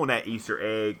pick up on that Easter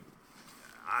egg.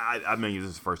 I mean, this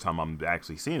is the first time I'm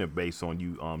actually seeing it based on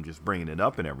you just bringing it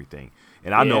up and everything.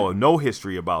 And I know no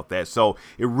history about that. So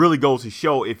it really goes to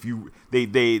show if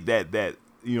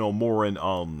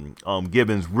Morin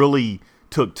Gibbons really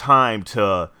took time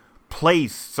to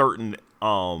place certain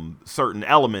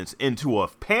elements into a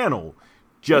panel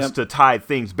just to tie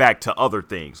things back to other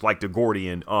things, like the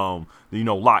Gordian,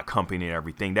 lock company and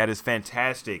everything. That is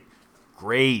fantastic.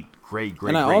 Great pick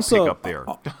up there.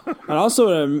 I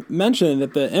also mention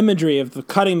that the imagery of the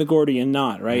cutting the Gordian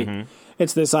knot, right?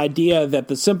 It's this idea that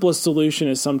the simplest solution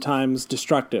is sometimes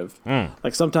destructive.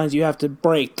 Like sometimes you have to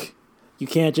break. You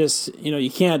can't just, you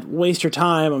can't waste your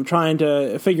time. I'm trying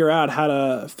to figure out how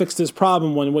to fix this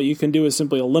problem when what you can do is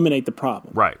simply eliminate the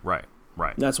problem. Right.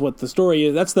 That's what the story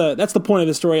is. That's the point of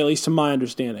the story, at least to my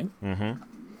understanding.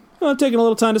 Well, I've taken a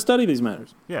little time to study these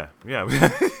matters. Yeah.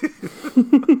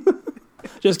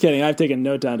 Just kidding. I've taken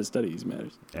no time to study these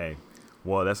matters. Hey,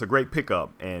 well, that's a great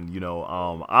pickup, and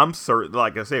I'm certain.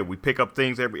 Like I said, we pick up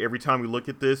things every time we look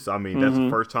at this. I mean, that's the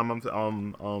first time and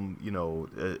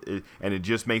it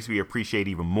just makes me appreciate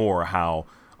even more how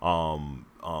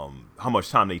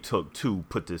much time they took to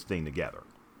put this thing together.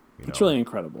 It's really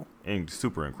incredible. And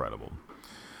super incredible.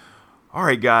 All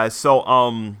right, guys. So,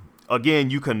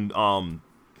 again, you can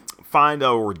find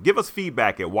or give us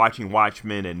feedback at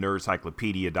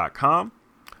watchingwatchmen@nerdcyclopedia.com.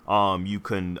 You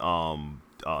can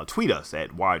tweet us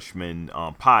at Watchmen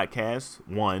Podcast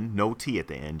 1, no T at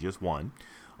the end, just 1,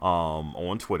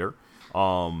 on Twitter.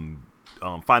 Find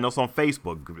us on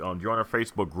Facebook. Join our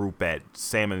Facebook group at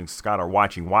Sam and Scott are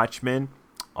Watching Watchmen.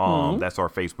 That's our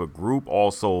Facebook group.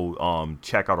 Also,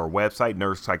 check out our website,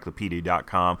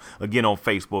 nerdcyclopedia.com. Again, on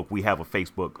Facebook, we have a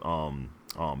Facebook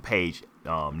page,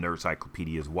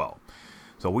 Nerdcyclopedia as well.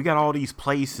 So we got all these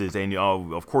places, and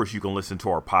of course, you can listen to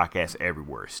our podcast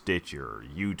everywhere: Stitcher,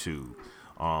 YouTube,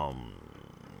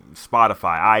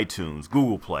 Spotify, iTunes,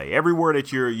 Google Play. Everywhere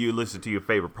that you listen to your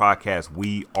favorite podcast,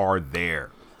 we are there.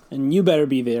 And you better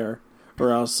be there,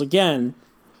 or else, again,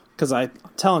 because I'm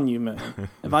telling you, man,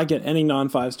 if I get any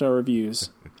non-5-star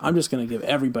reviews, I'm just going to give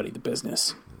everybody the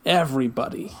business.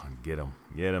 Everybody. Get them,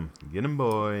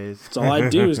 boys. That's all I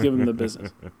do is give them the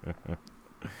business.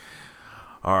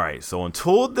 All right, so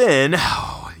until then, we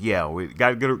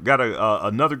got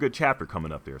another good chapter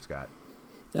coming up there, Scott.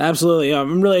 Absolutely.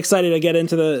 I'm really excited to get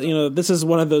into this is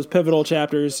one of those pivotal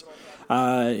chapters.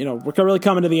 We're really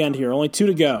coming to the end here. Only 2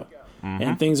 to go.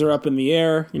 and things are up in the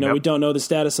air. We don't know the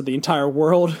status of the entire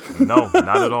world. No,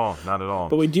 not at all. Not at all.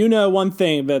 But we do know one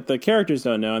thing that the characters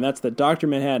don't know, and that's that Dr.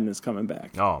 Manhattan is coming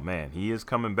back. Oh, man, he is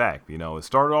coming back. It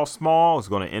started off small. It's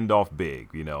going to end off big,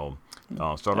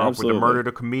 Started off with the murder of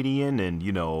the comedian, and,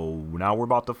 now we're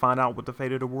about to find out what the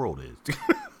fate of the world is.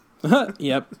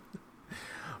 Yep.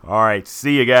 All right.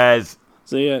 See you guys.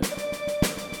 See ya.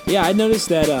 Yeah, I noticed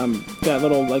that that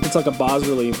little, like, it's like a bas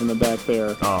relief in the back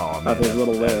there. Oh, man. Of his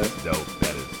little lair. Dope.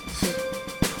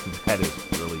 That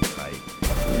is really tight.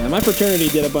 Yeah, my fraternity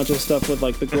did a bunch of stuff with,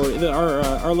 like, the Gordian.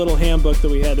 Our little handbook that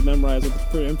we had to memorize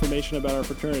with information about our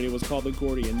fraternity was called the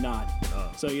Gordian Knot.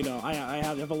 So, I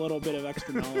have a little bit of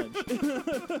extra knowledge.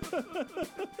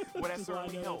 Well, that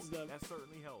certainly helps. That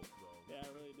certainly helps, bro. Yeah,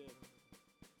 it really did.